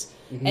briefs,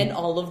 and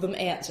all of them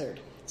answered.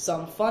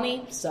 Some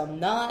funny, some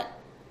not,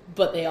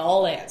 but they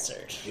all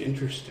answered.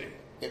 Interesting.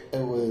 It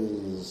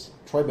was...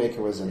 Troy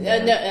Baker was in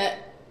there.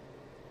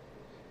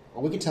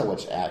 Well, we could tell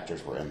which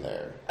actors were in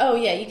there. Oh,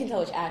 yeah, you can tell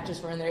which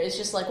actors were in there. It's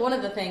just like one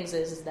of the things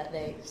is that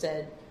they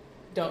said,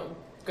 don't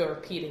go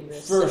repeating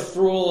this. First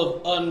rule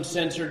of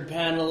uncensored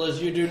panel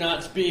is you do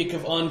not speak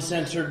of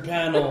uncensored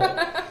panel.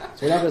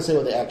 So we're not going to say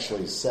what they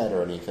actually said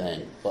or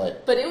anything,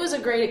 but... But it was a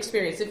great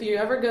experience. If you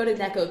ever go to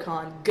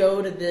NecoCon,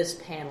 go to this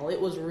panel.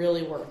 It was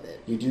really worth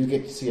it. You do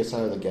get to see a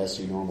side of the guests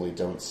you normally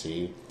don't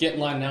see. Get in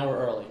line now or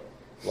early.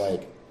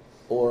 Like,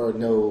 or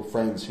know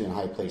friends who in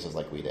high places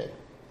like we did.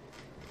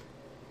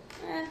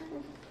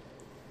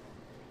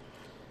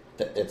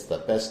 It's the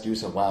best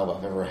use of WoW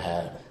I've ever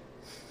had.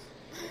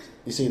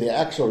 You see, the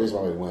actual reason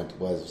why we went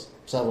was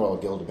several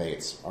guild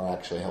mates are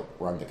actually help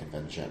run the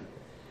convention.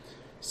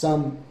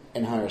 Some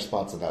in higher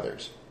spots than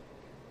others.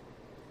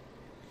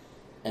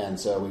 And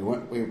so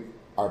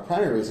our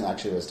primary reason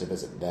actually was to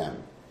visit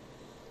them.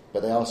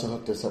 But they also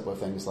hooked us up with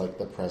things like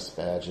the press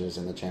badges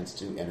and the chance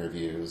to do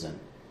interviews, and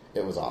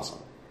it was awesome.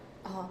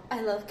 Oh,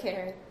 I love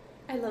Karen.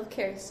 I love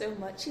Carrie so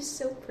much. She's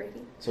so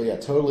pretty. So yeah,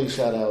 totally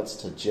shout-outs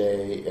to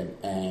Jay and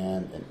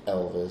Ann and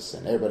Elvis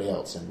and everybody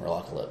else in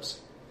Murlocalypse.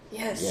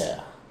 Yes.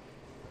 Yeah.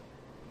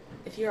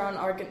 If you're on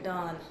Argent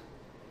Dawn,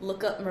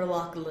 look up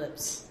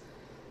Murlocalypse.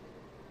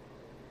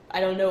 I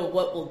don't know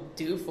what we'll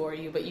do for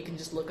you, but you can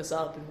just look us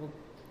up and we'll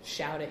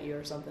shout at you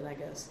or something, I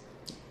guess.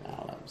 I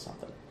don't know,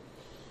 something.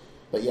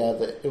 But yeah,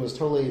 it was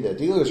totally... The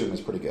dealer's room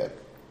was pretty good.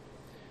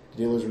 The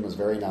dealer's room was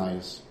very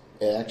nice.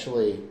 It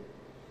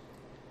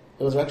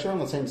was actually on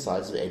the same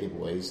size as the 80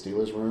 Boys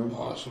dealer's room.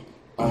 Awesome.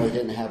 Only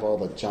didn't have all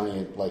the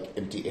giant, like,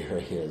 empty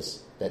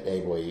areas that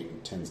A-Boy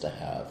tends to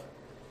have.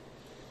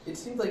 It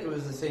seemed like it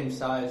was the same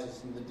size as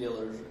the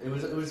dealers. It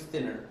was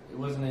thinner. It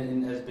wasn't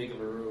in as big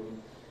of a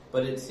room,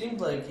 but it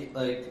seemed like it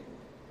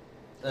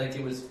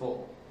was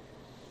full.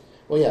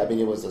 Well, yeah, I mean,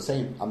 it was the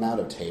same amount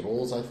of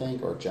tables, I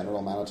think, or general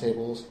amount of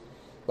tables,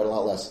 but a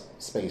lot less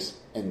space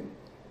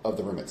of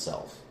the room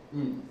itself.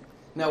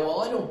 Now,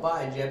 while I don't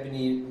buy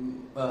Japanese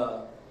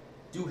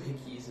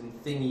doohickeys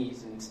and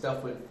thingies and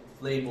stuff with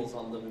labels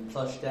on them and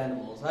plushed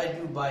animals, I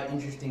do buy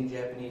interesting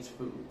Japanese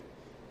food.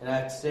 And I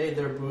have to say,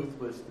 their booth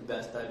was the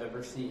best I've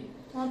ever seen.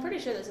 Well, I'm pretty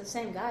sure that's the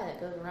same guy that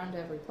goes around to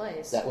every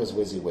place. That was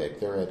WYSIWYG.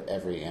 They're at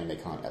every anime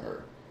con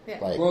ever. Yeah.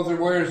 Well, their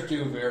wares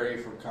do vary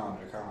from con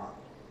to con.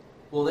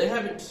 Well, they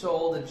haven't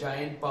sold a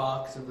giant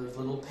box of those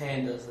little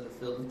pandas that are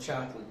filled with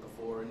chocolate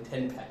before in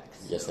 10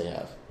 packs. Yes, they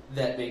have.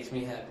 That makes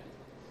me happy.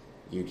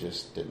 You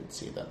just didn't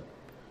see them.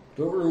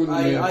 Don't ruin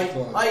the man's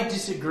fun. I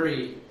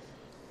disagree.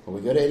 When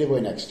we go to 80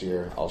 Boy next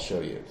year, I'll show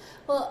you.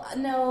 Well,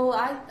 no,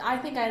 I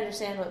think I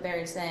understand what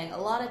Barry's saying.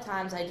 A lot of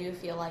times I do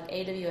feel like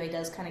AWA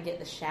does kind of get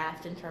the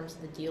shaft in terms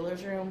of the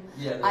dealer's room.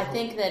 Yeah, I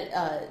think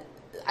that...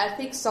 I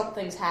think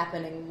something's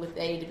happening with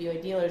the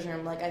AWA dealer's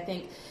room. Like, I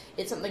think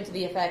it's something to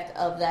the effect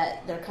of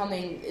that they're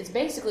coming... It's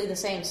basically the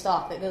same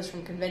stock that goes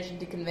from convention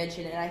to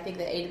convention, and I think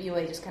that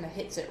AWA just kind of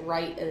hits it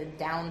right at a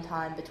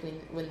downtime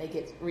between when they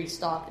get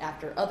restocked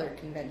after other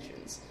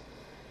conventions.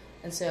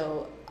 And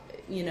so,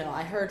 you know,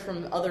 I heard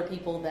from other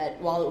people that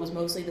while it was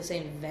mostly the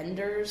same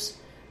vendors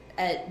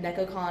at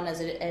NecoCon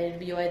as at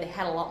AWA, they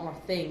had a lot more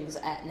things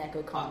at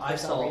NecoCon for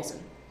some reason.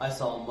 I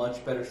saw a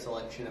much better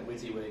selection at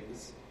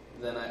WYSIWYGs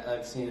than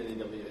I've seen at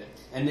AWA.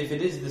 And if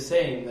it is the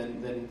same,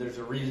 then there's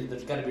a reason.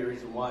 There's got to be a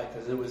reason why,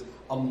 because it was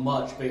a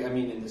much big. I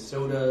mean, in the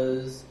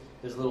sodas,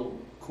 there's little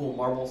cool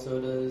marble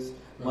sodas.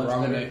 Much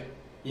better.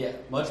 Yeah,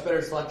 much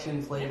better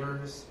selection,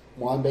 flavors.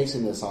 Well, I'm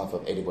basing this off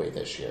of AWA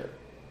this year.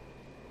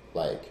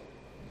 Like,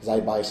 because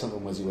I buy something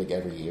from WYSIWYG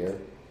every year,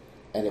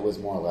 and it was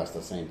more or less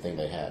the same thing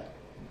they had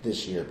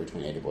this year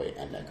between AWA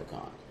and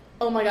NecoCon.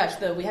 Oh my gosh,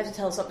 though, we have to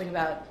tell something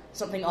about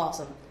something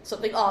awesome.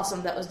 Something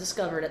awesome that was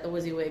discovered at the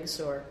WYSIWYG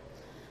store.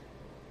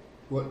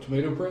 What,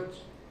 tomato prints?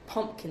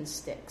 Pumpkin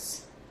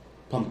sticks.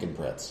 Pumpkin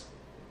pretz.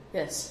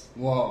 Yes.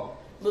 Wow.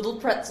 Little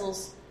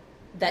pretzels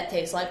that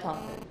taste like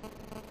pumpkin.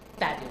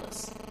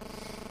 Fabulous.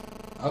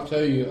 I'll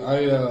tell you,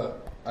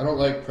 I don't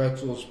like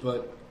pretzels,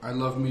 but I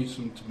love me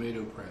some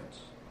tomato prints.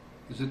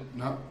 Is it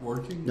not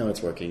working? No,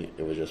 it's working.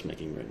 It was just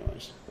making weird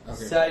noise.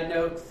 Okay. Side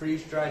note,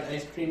 freeze-dried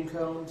ice cream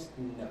cones?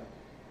 No.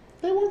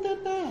 They weren't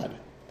that bad.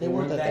 They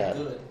weren't that bad.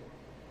 good.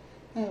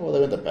 Yeah, well, they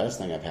weren't the best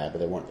thing I've had, but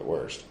they weren't the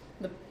worst.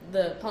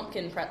 The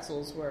pumpkin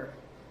pretzels were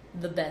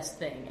the best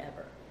thing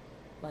ever.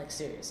 Like,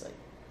 seriously.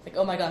 Like,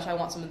 oh my gosh, I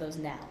want some of those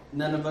now.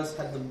 None of us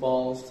had the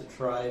balls to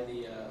try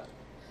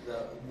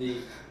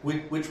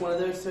which one of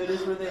those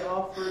sodas were they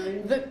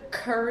offering? The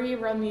curry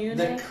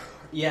ramune.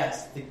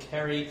 Yes, the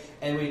curry,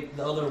 and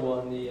the other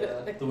one, the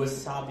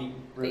wasabi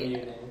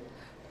ramune.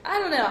 I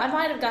don't know. I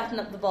might have gotten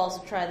up the balls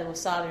to try the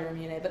wasabi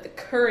ramune, but the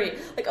curry,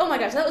 like, oh my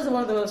gosh, that was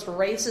one of the most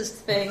racist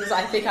things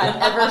I think I've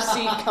ever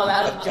seen come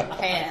out of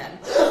Japan.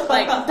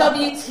 Like,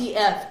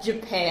 WTF,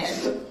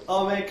 Japan.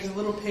 Oh man, because a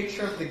little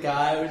picture of the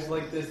guy was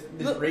like this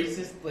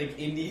racist, like,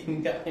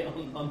 Indian guy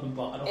on the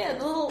bottom. Yeah,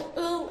 the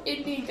little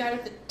Indian guy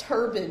with the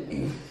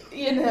turban,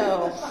 you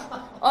know,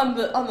 on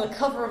the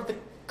cover of the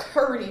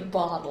curry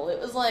bottle. It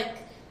was like,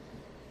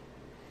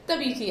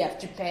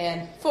 WTF,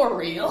 Japan, for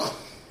real.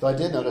 Though I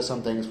did notice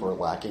some things were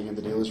lacking in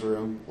the dealer's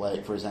room.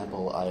 Like, for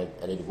example,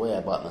 at AWA,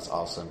 I bought this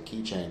awesome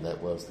keychain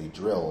that was the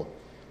drill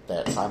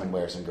that Simon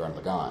wears in Gurren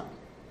Lagann.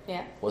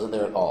 Yeah. Wasn't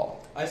there at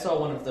all. I saw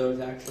one of those,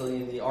 actually,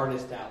 in the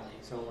artist alley.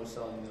 Someone was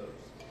selling those.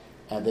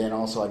 And then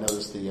also I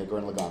noticed the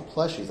Gurren Lagann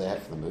plushies they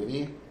had for the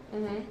movie.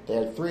 Mm-hmm. They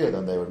had 3 of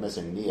them. They were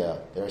missing Nia.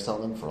 They were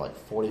selling them for like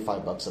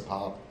 $45 a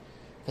pop.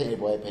 I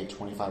think AWA paid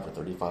 $25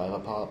 or $35 a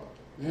pop.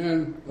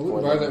 Man, I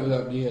wouldn't buy that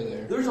without Nia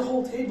there. There was a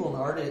whole table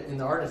in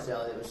the artist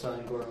alley that was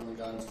selling Gurren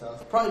Lagann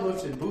stuff. Probably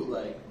mostly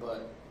bootleg,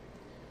 but...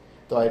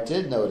 Though I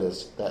did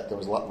notice that there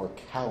was a lot more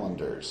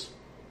calendars.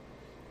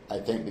 I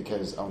think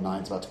because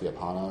 09's about to be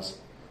upon us,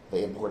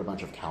 they imported a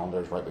bunch of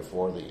calendars right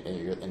before the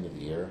end of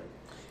the year.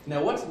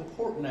 Now, what's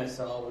important I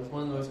saw was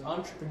one of the most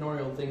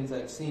entrepreneurial things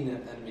I've seen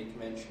at an anime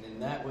convention,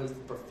 and that was the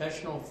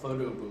professional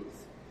photo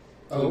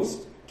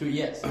booth.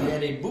 Yes, they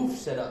had a booth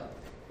set up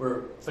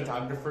where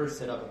photographers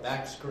set up a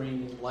back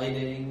screen,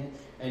 lighting,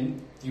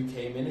 and you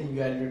came in and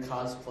you had your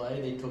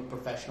cosplay. They took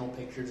professional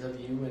pictures of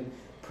you and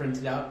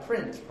printed out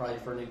prints, probably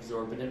for an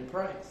exorbitant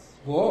price.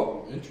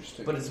 Whoa,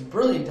 interesting. But it's a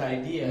brilliant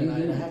idea,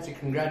 and I have to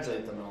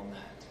congratulate them on that.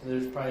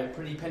 There's probably a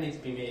pretty penny to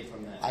be made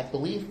from that. I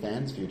believe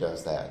Fansview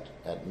does that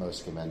at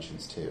most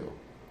conventions too.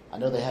 I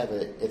know they have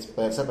it.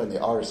 It's up in the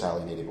artist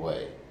alley in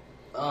AWA.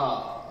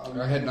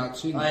 I had not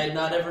seen that. I had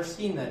not ever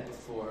seen that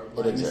before.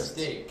 By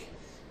mistake.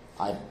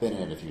 I've been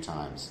in it a few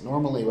times.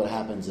 Normally what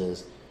happens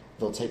is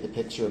they'll take the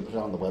picture and put it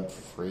on the web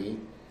for free,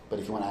 but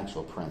if you want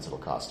actual prints, it'll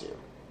cost you.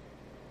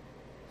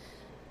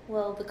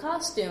 Well, the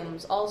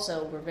costumes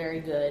also were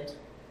very good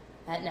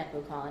at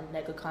NecoCon.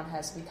 NecoCon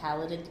has some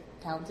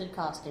talented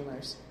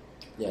costumers.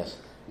 Yes.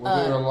 Were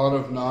there a lot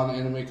of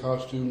non-anime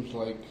costumes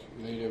like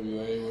in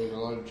AWA? Were there a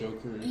lot of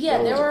Jokers?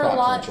 Yeah, there were a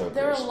lot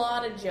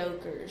of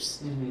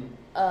Jokers.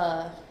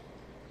 Mm-hmm.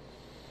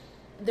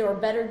 There were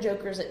better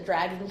Jokers at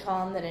Dragon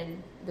Con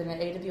than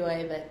at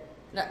AWA, but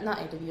not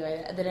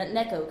AWA, than at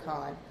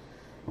NecoCon.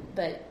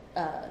 But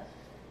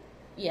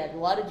yeah, a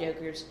lot of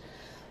Jokers.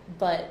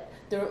 But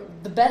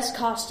the best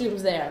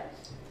costumes there.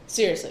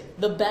 Seriously,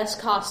 the best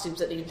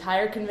costumes at the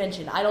entire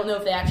convention. I don't know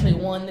if they actually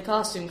won the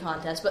costume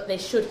contest, but they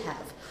should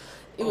have.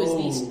 It was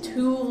these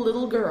 2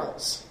 little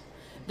girls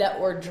that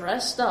were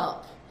dressed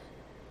up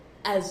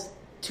as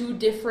 2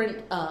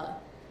 different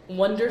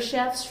Wonder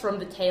Chefs from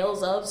the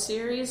Tales of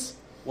series.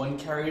 One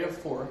carried a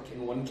fork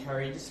and one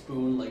carried a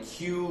spoon, like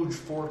huge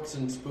forks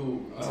and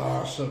spoons.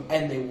 Awesome.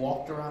 And they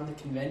walked around the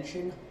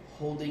convention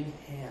holding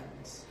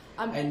hands.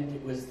 And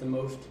it was the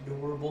most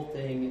adorable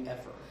thing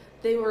ever.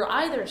 They were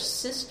either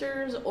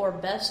sisters or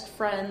best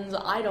friends,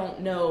 I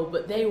don't know,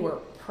 but they were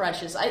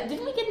precious.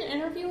 Didn't we get an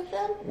interview with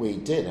them? We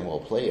did, and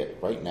we'll play it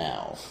right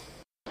now.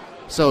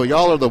 So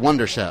y'all are the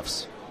Wonder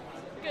Chefs.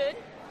 Good.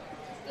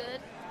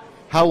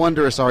 How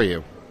wondrous are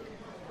you?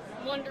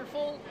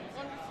 Wonderful.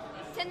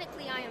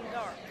 Technically, I am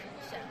dark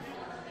chef.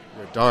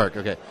 You're dark,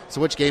 okay. So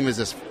which game is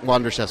this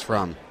Wonder Chefs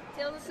from?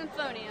 Tales of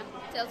Symphonia.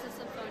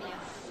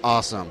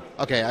 Awesome.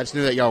 Okay, I just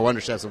knew that y'all were Wonder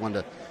Chefs and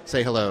wanted to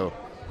say hello.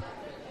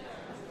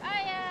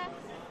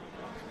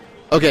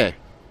 Okay.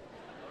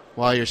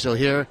 While you're still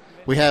here,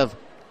 we have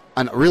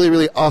a really,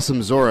 really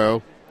awesome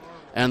Zoro,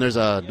 and there's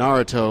a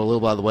Naruto a little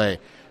by the way.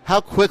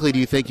 How quickly do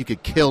you think you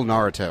could kill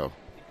Naruto?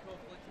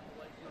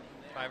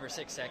 5 or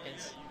 6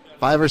 seconds.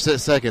 5 or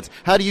 6 seconds.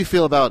 How do you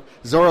feel about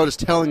Zoro just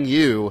telling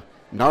you,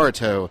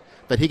 Naruto,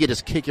 that he could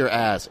just kick your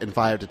ass in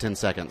 5 to 10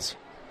 seconds?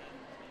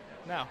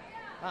 No.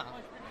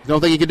 You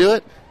don't think he could do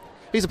it?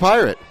 He's a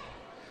pirate.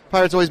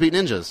 Pirates always beat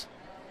ninjas.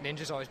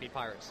 Ninjas always beat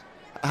pirates.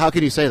 How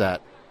can you say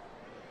that?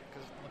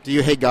 Do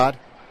you hate God?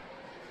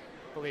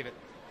 Believe it.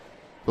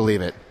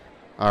 Believe it.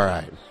 All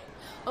right.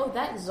 Oh,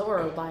 that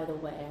Zoro, by the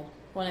way,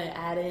 I want to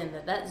add in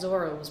that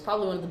Zoro was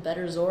probably one of the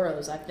better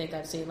Zoros I think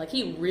I've seen. Like,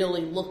 he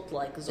really looked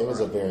like Zoro. It was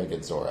a very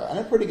good Zoro. And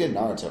a pretty good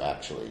Naruto,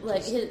 actually.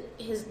 Like,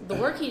 the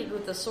work he did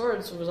with the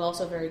swords was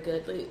also very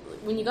good. Like,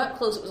 when you got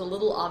close, it was a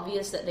little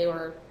obvious that they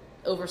were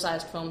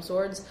oversized foam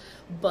swords,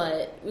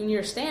 but when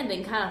you're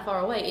standing kind of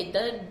far away, it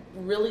did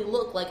really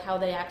look like how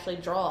they actually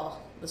draw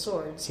the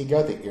swords. He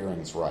got the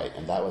earrings right,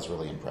 and that was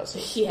really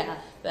impressive. Yeah,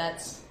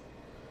 that's...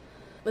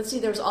 Let's see,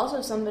 there was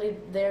also somebody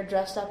there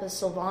dressed up as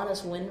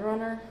Sylvanas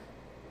Windrunner.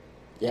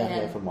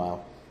 Yeah, from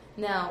WoW.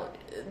 Now,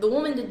 the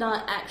woman did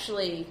not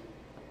actually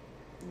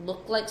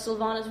look like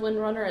Sylvanas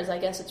Windrunner, as I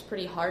guess it's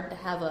pretty hard to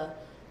have a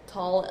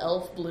tall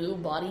elf blue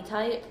body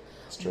type.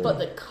 It's true. But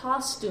the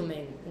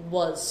costuming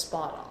was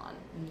spot on.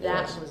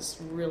 That was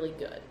really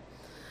good.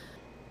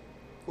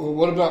 Well,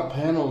 what about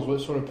panels?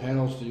 What sort of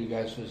panels do you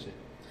guys visit?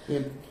 We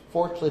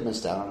unfortunately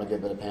missed out on a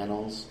good bit of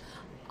panels.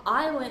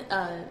 I went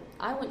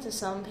to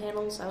some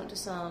panels. I went to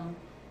some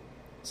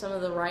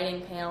of the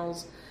writing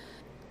panels.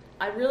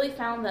 I really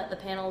found that the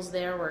panels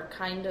there were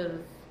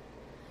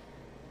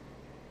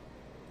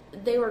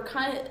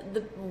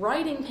the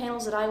writing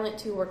panels that I went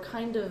to were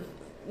kind of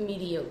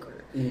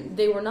mediocre. Mm.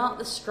 They were not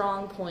the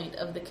strong point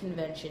of the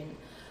convention,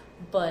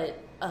 but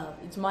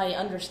it's my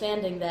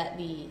understanding that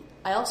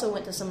I also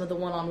went to some of the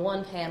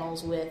one-on-one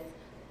panels with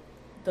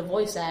the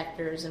voice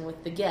actors and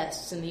with the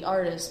guests and the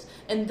artists,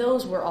 and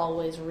those were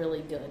always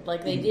really good.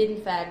 Like, they did,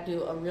 in fact,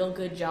 do a real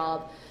good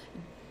job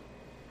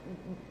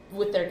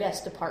with their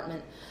guest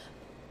department.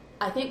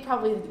 I think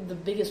probably the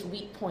biggest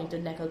weak point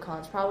of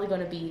NecoCon is probably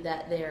going to be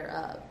that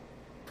their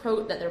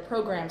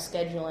program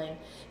scheduling.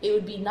 It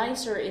would be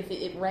nicer if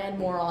it ran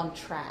more on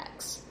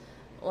tracks.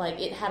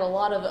 Like, it had a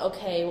lot of,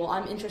 okay, well,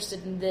 I'm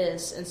interested in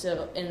this, and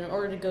so in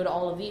order to go to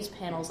all of these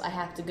panels, I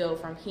have to go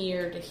from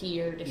here to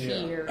here to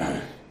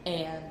here,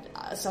 and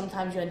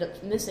sometimes you end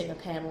up missing a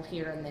panel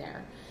here and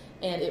there.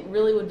 And it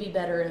really would be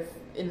better if,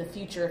 in the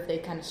future, if they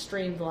kind of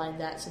streamlined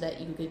that so that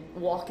you could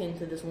walk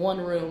into this one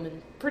room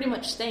and pretty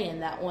much stay in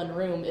that one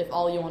room if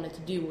all you wanted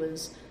to do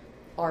was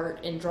art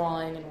and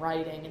drawing and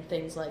writing and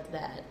things like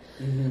that.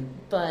 Mm-hmm.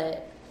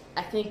 But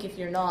I think if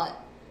you're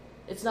not...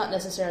 It's not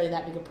necessarily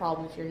that big a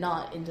problem if you're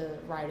not into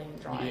writing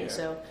and drawing,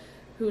 so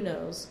who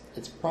knows?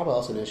 It's probably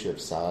also an issue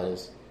of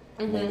size.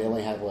 Mm-hmm. I mean, they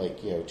only have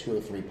 2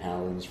 or 3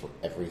 panel rooms for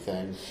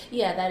everything.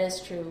 Yeah, that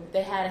is true.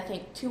 They had, I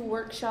think, 2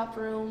 workshop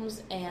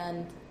rooms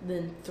and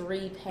then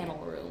 3 panel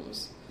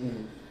rooms.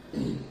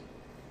 Mm-hmm.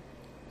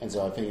 And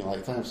so I think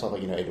kind of stuff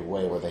Ada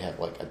Way, where they have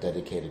a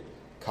dedicated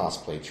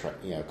cosplay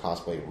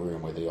cosplay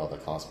room where they do all the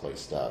cosplay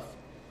stuff.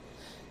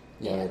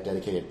 They have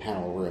dedicated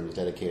panel rooms,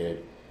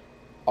 dedicated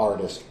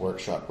artist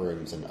workshop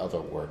rooms, and other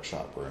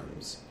workshop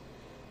rooms.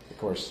 Of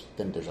course,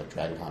 then there's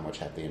DragonCon, which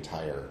have the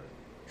entire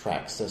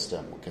track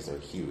system because they're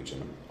huge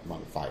and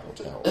among 5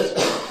 hotels.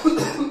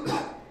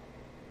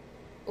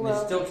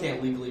 They still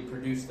can't legally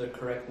produce the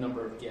correct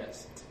number of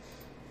guests.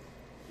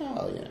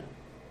 Oh, yeah.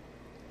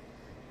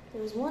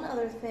 There was one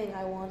other thing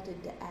I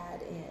wanted to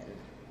add in.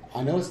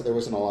 I noticed that there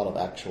wasn't a lot of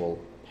actual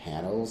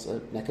panels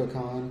at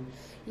NecoCon.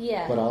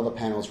 Yeah. But all the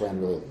panels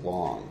ran really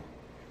long.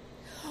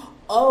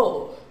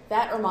 Oh,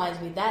 that reminds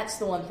me. That's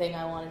the one thing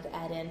I wanted to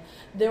add in.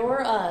 There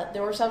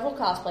were several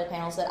cosplay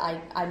panels that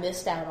I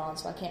missed out on,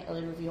 so I can't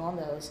really review on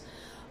those.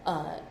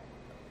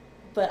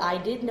 But I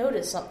did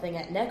notice something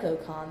at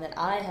NecoCon that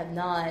I have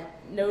not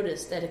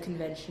noticed at a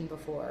convention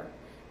before,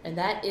 and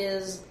that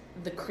is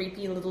the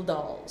creepy little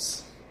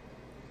dolls.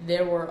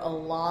 There were a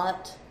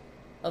lot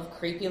of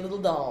creepy little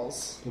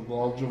dolls. The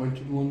ball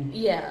jointed one?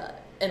 Yeah,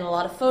 and a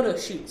lot of photo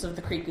shoots of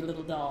the creepy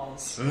little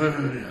dolls.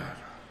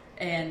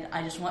 And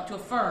I just want to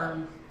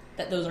affirm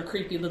that those are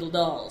creepy little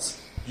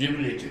dolls.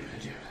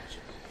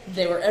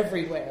 They were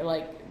everywhere.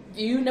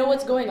 Do you know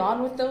what's going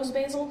on with those,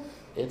 Basil?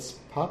 It's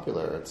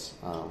popular. It's,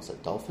 was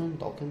it Dolphin?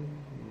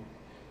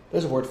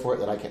 There's a word for it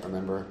that I can't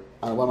remember.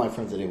 One of my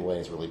friends anyway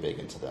is really big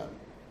into them.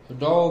 A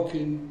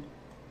Dolphin.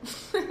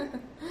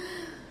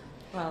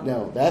 Wow.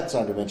 No, that's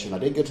not to mention. I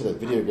did go to the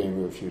video game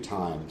room a few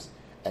times,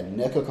 and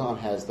NecoCon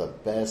has the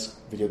best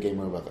video game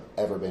room I've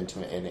ever been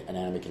to an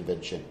anime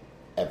convention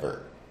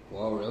ever.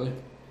 Wow, really?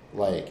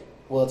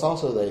 It's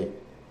also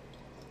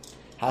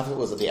half of it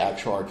was at the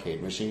actual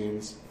arcade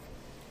machines.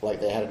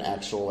 They had an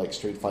actual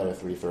Street Fighter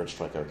 3 Third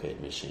Strike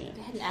arcade machine.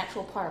 They had an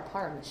actual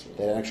Para machine.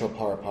 They had an actual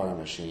Para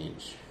machine.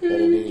 They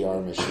had an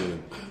DDR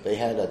machine. They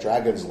had a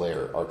Dragon's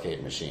Lair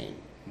arcade machine.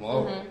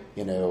 Wow.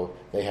 Mm-hmm.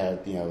 They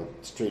had,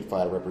 Street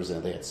Fighter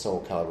represented. They had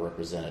Soul Calibur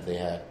represented. They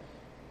had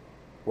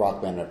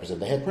Rock Band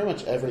represented. They had pretty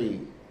much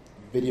every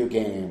video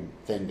game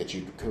thing that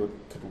you could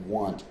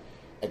want,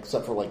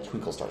 except for like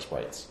Twinkle Star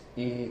sprites.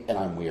 Mm-hmm. And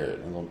I'm weird,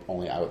 and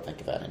only I would think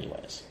of that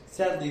anyways.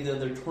 Sadly, though,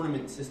 their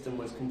tournament system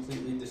was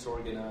completely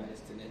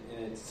disorganized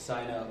in its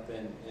sign up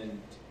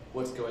and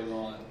what's going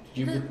on.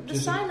 The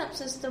sign-up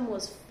system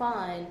was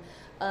fine.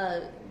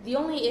 The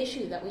only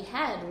issue that we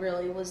had,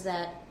 really, was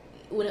that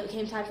when it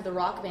came time for the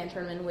Rock Band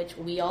tournament, which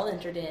we all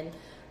entered in,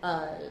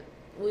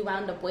 we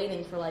wound up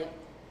waiting for,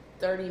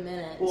 30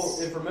 minutes. Well,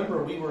 if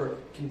remember, we were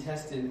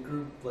contestant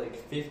group,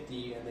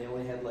 50, and they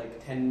only had,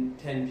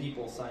 10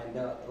 people signed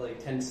up,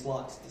 10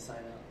 slots to sign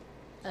up.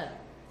 Oh.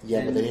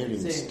 Yeah, but they hadn't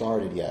even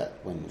started yet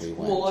when we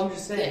went. Well, I'm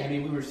just saying. I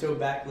mean, we were so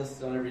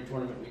backlisted on every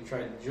tournament we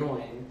tried to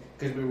join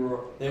because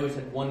they always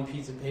had one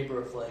piece of paper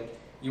of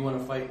you want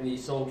to fight in the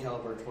Soul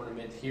Calibur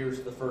tournament.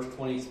 Here's the first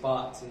 20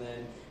 spots, and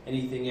then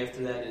anything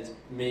after that is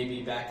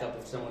maybe backup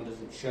if someone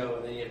doesn't show.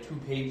 And then you have 2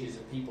 pages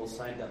of people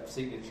signed up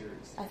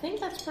signatures. I think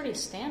that's pretty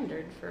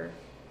standard for.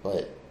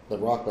 But the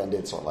Rock Band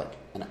did start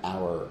an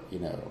hour,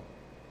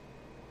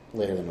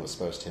 later than it was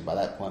supposed to. And by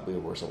that point, we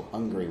were so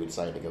hungry we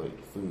decided to go eat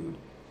food.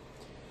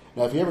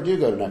 Now, if you ever do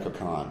go to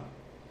NecoCon,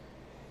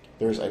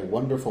 there's a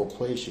wonderful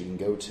place you can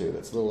go to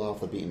that's a little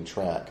off the beaten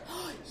track.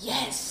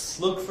 Yes!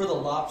 Look for the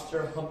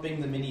lobster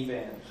humping the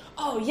minivan.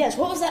 Oh, yes.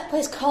 What was that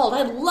place called?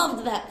 I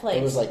loved that place.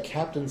 It was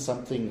Captain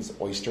Something's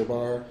Oyster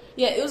Bar.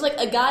 Yeah, it was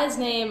a guy's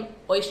name,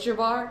 Oyster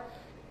Bar.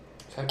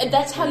 And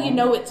that's how you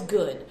know it's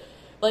good.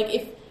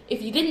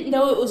 If you didn't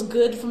know it was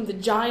good from the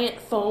giant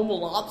foam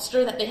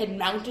lobster that they had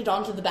mounted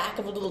onto the back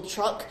of a little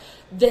truck,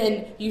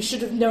 then you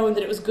should have known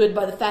that it was good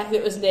by the fact that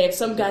it was named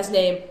some guy's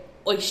name,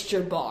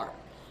 Oyster Bar.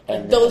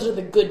 And those are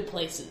the good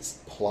places.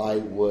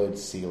 Plywood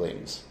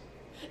ceilings.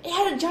 It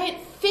had a giant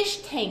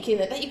fish tank in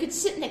it that you could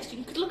sit next to.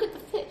 You could look at the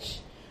fish.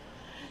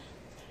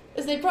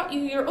 As they brought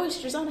you your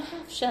oysters on a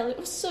half shell. It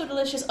was so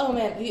delicious. Oh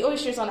man, the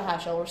oysters on a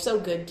half shell were so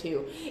good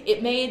too.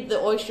 It made the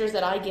oysters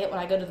that I get when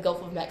I go to the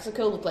Gulf of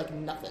Mexico look like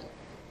nothing.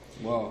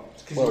 Wow.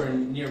 It's because we're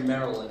near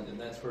Maryland, and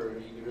that's where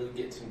you can really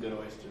get some good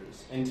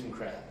oysters and some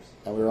crabs.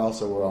 And we were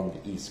on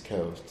the East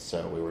Coast,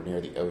 so we were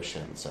near the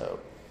ocean, so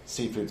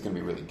seafood's going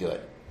to be really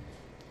good.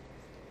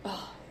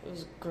 Oh, it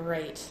was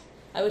great.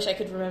 I wish I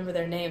could remember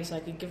their names so I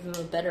could give them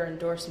a better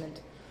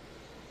endorsement.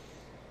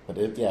 But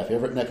if you're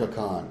ever at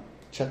NecoCon,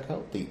 check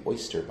out the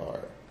Oyster Bar.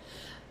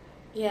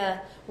 Yeah,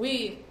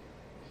 we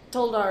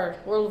told our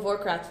World of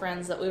Warcraft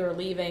friends that we were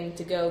leaving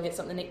to go get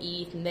something to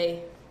eat, and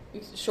they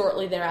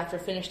shortly thereafter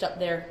finished up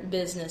their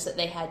business that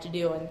they had to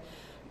do and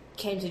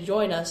came to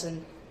join us,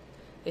 and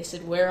they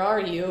said, "Where are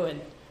you?"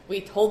 And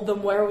we told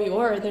them where we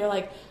were, and they're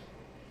like,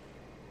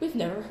 "We've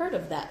never heard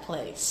of that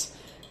place."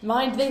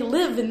 Mind, they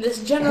live in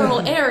this general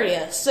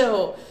area,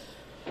 so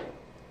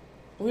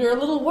we were a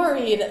little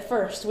worried at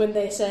first when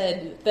they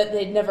said that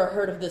they'd never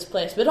heard of this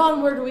place, but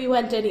onward we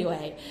went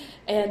anyway.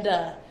 And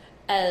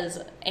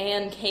as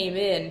Anne came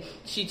in,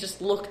 she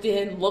just looked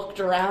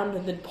around,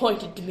 and then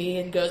pointed to me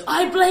and goes,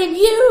 "I blame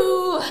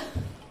you!"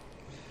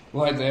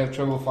 Why, they have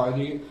trouble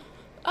finding it?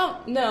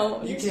 Oh,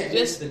 no. You can't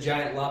miss the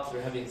giant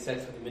lobster having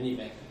sex with a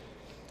minivan.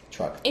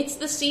 Truck. It's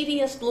the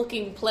seediest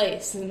looking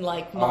place in,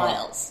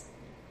 miles.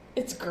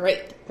 It's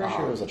great. Pretty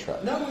sure it was a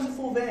truck. No, it was a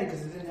full van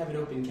because it didn't have an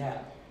open cab.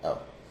 Oh.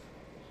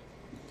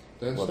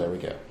 Well, there we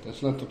go.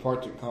 That's not the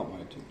part that caught my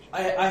attention.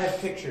 I have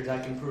pictures. I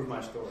can prove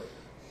my story.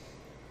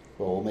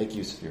 Well, we'll make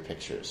use of your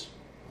pictures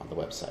on the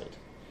website.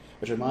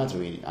 Which reminds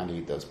me, I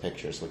need those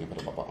pictures so we can put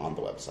them up on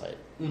the website.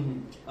 Mm-hmm.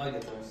 I'll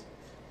get those.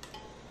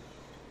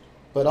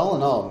 But all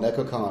in all,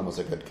 NecoCon was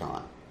a good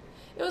con.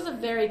 It was a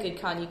very good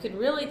con. You could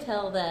really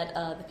tell that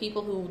the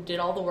people who did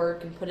all the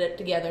work and put it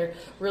together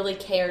really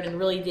cared and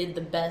really did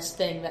the best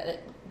thing.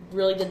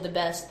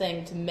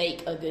 To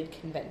make a good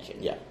convention.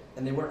 Yeah.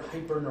 And they weren't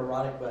hyper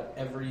neurotic about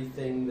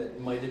everything that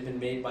might have been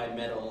made by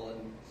metal.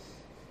 And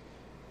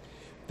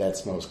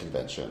that's most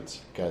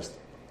conventions, because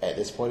at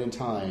this point in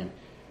time,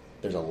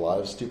 there's a lot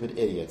of stupid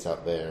idiots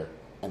out there,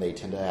 and they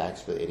tend to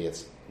act with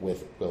idiots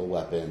with real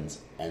weapons,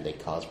 and they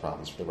cause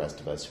problems for the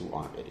rest of us who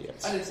aren't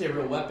idiots. I didn't say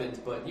real weapons,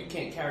 but you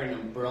can't carry an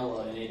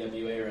umbrella in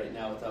AWA right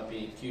now without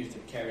being accused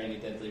of carrying a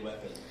deadly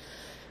weapon.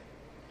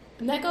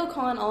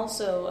 NecoCon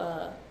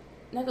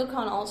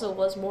also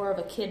was more of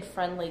a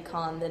kid-friendly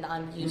con than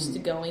I'm used to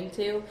going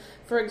to.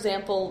 For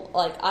example,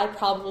 I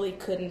probably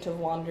couldn't have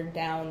wandered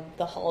down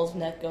the halls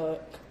of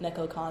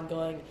NecoCon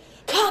going,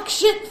 "Cock,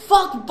 shit,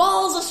 fuck,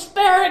 balls,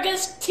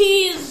 asparagus,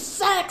 teas,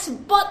 sacks,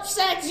 butt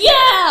sacks,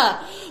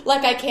 yeah!"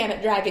 like I can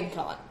at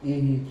DragonCon.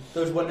 Mm-hmm.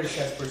 Those Wonder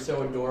Chests were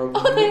so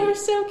adorable. Oh, they were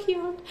so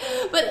cute.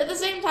 But at the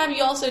same time,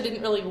 you also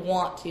didn't really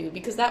want to,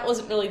 because that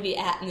wasn't really the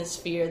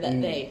atmosphere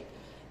that they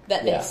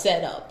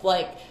set up.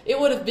 It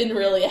would have been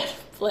really out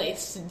of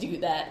place to do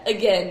that.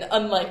 Again,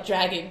 unlike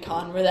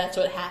DragonCon, where that's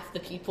what half the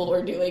people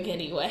were doing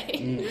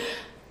anyway.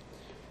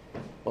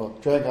 Well,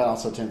 DragonCon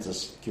also tends to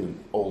skew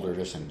older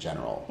just in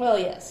general. Well,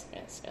 yes.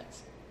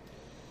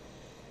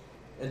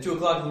 At 2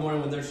 o'clock in the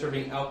morning when they're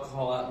serving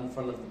alcohol out in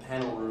front of the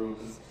panel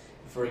rooms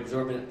for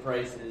exorbitant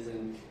prices,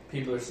 and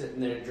People are sitting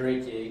there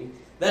drinking.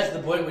 That's the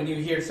point when you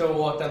hear someone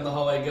walk down the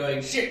hallway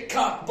going, "Shit,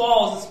 cock,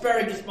 balls,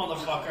 asparagus,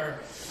 motherfucker."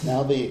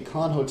 Now, the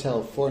Con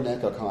Hotel for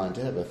NecoCon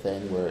did have a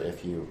thing where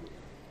if you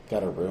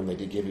got a room, they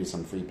did give you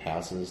some free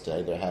passes to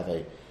either have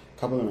a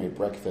complimentary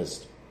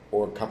breakfast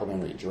or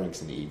complimentary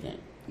drinks in the evening.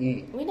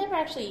 We never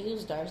actually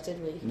used ours,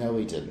 did we? No,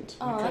 we didn't.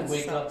 Oh, We couldn't that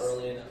wake up sucks.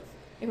 early enough.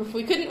 If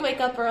we couldn't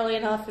wake up early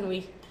enough, and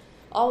we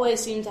always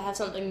seemed to have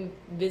something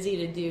busy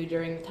to do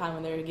during the time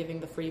when they were giving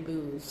the free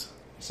booze.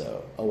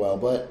 So, oh well,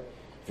 but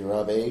if you're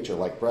of age or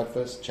like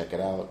breakfast, check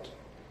it out.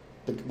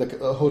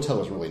 The hotel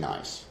was really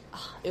nice.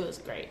 It was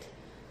great.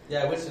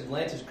 Yeah, I wish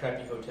Atlanta's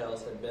crappy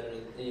hotels had better,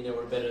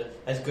 were better,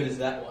 as good as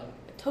that one.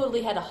 I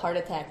totally had a heart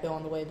attack, though,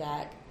 on the way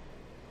back.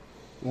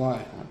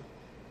 Why?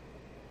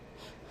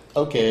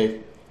 Okay,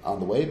 on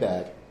the way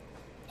back,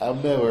 out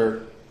of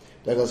nowhere,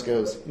 Douglas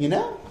goes,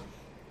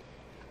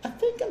 I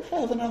think I'm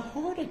having a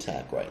heart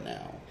attack right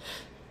now.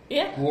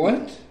 Yeah.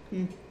 What?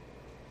 And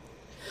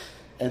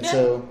Yeah.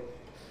 so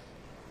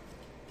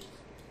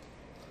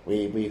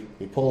we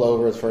pull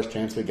over the first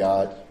chance we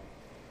got,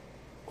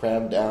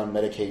 cram down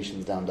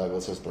medications down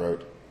Douglas's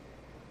throat,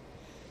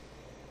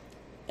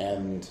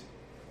 and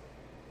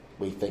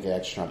we think it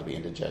actually turned out to be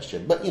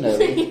indigestion. But,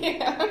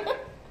 Yeah.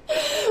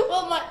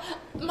 Well,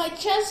 my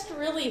chest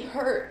really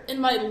hurt, and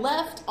my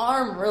left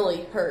arm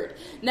really hurt.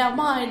 Now,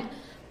 mind,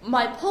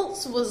 my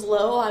pulse was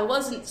low, I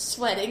wasn't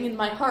sweating, and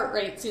my heart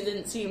rate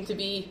didn't seem to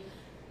be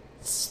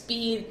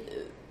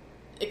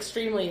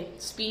extremely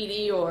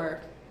speedy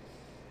or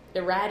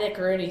erratic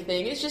or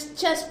anything. It's just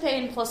chest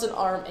pain plus an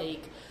arm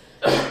ache.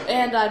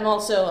 And I'm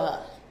also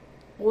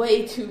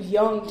way too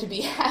young to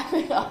be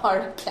having a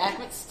heart attack,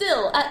 but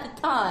still, at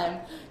the time,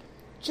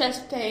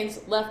 chest pains,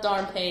 left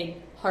arm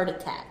pain, heart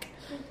attack.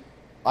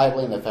 I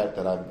blame the fact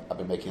that I've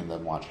been making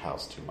them watch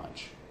House too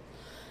much.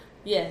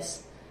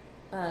 Yes.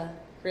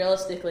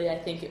 Realistically, I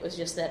think it was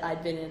just that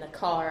I'd been in a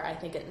car, I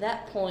think at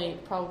that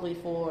point, probably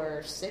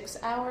for 6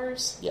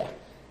 hours. Yeah.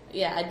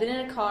 Yeah, I'd been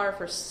in a car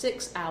for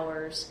 6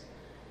 hours,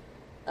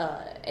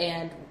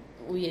 and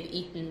we had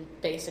eaten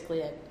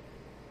basically at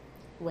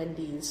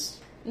Wendy's.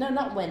 No,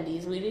 not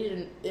Wendy's.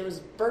 It was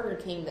Burger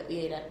King that we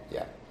ate at.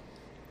 Yeah.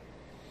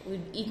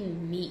 We'd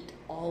eaten meat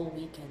all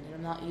weekend, and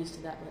I'm not used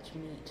to that much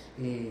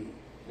meat.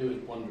 It was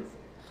wonderful.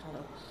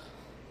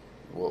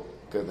 Well,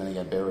 good thing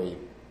again, Barry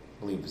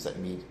believes that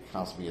meat can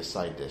also be a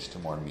side dish to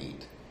more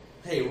meat.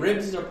 Hey,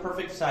 ribs is a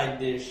perfect side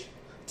dish.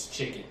 It's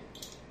chicken.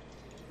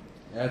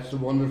 That's the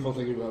wonderful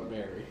thing about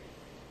Barry.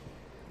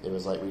 It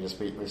was like we just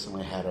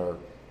recently had our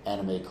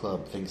anime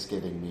club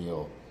Thanksgiving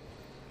meal,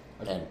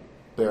 and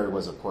Barry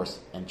was, of course,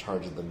 in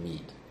charge of the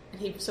meat.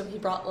 And so he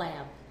brought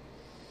lamb.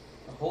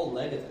 A whole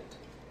leg of it.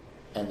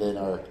 And then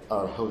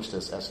our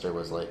hostess, Esther,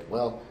 was like,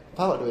 well, I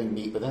thought about doing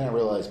meat, but then I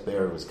realized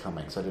Barry was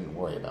coming, so I didn't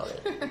worry about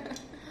it.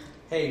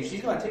 Hey,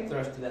 she's going to take the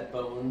rest of that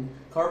bone,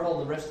 carve all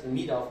the rest of the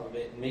meat off of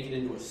it, and make it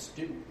into a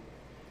stew.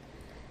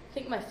 I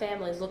think my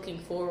family is looking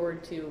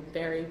forward to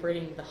Barry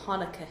bringing the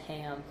Hanukkah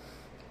ham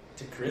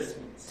To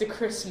Christmas. to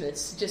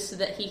Christmas, just so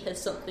that he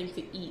has something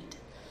to eat.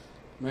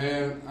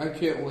 Man, I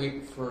can't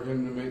wait for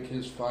him to make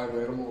his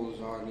 5-animal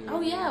lasagna.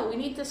 Oh yeah, we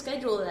need to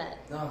schedule that.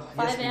 Oh,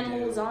 5-animal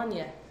yes, we do.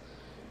 lasagna.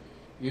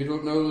 You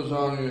don't know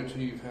lasagna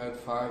until you've had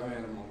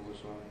 5-animal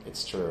lasagna.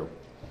 It's true.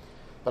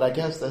 But I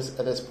guess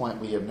at this point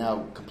we have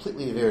now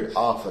completely veered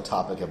off the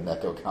topic of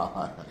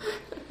NecoCon.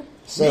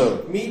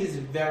 So meat is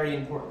a very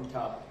important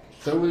topic.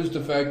 So is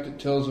the fact that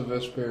Tales of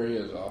Vesperia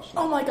is awesome.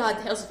 Oh my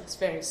god, Tales of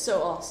Vesperia is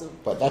so awesome.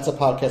 But that's a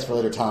podcast for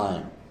later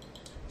time.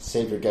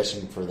 Save your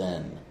gushing for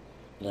then.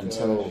 And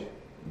until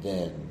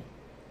then,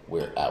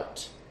 we're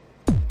out.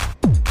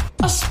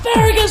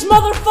 Asparagus,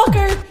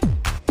 motherfucker!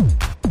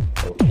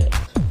 Okay.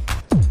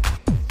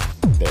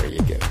 There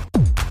you go.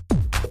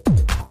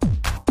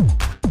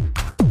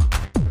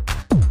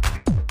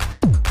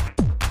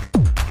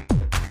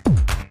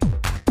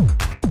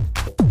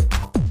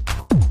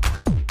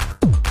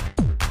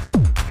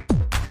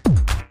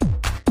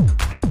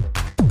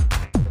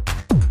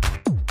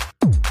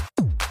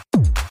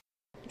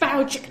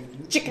 Bow chicka,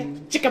 chicka,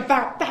 chicka,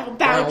 bow, bow,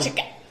 bow,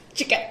 chicka,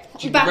 chicka,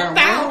 Chicka, bow, bow,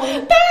 bow,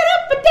 bow. bow, da,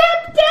 ba, da,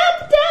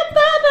 da, da.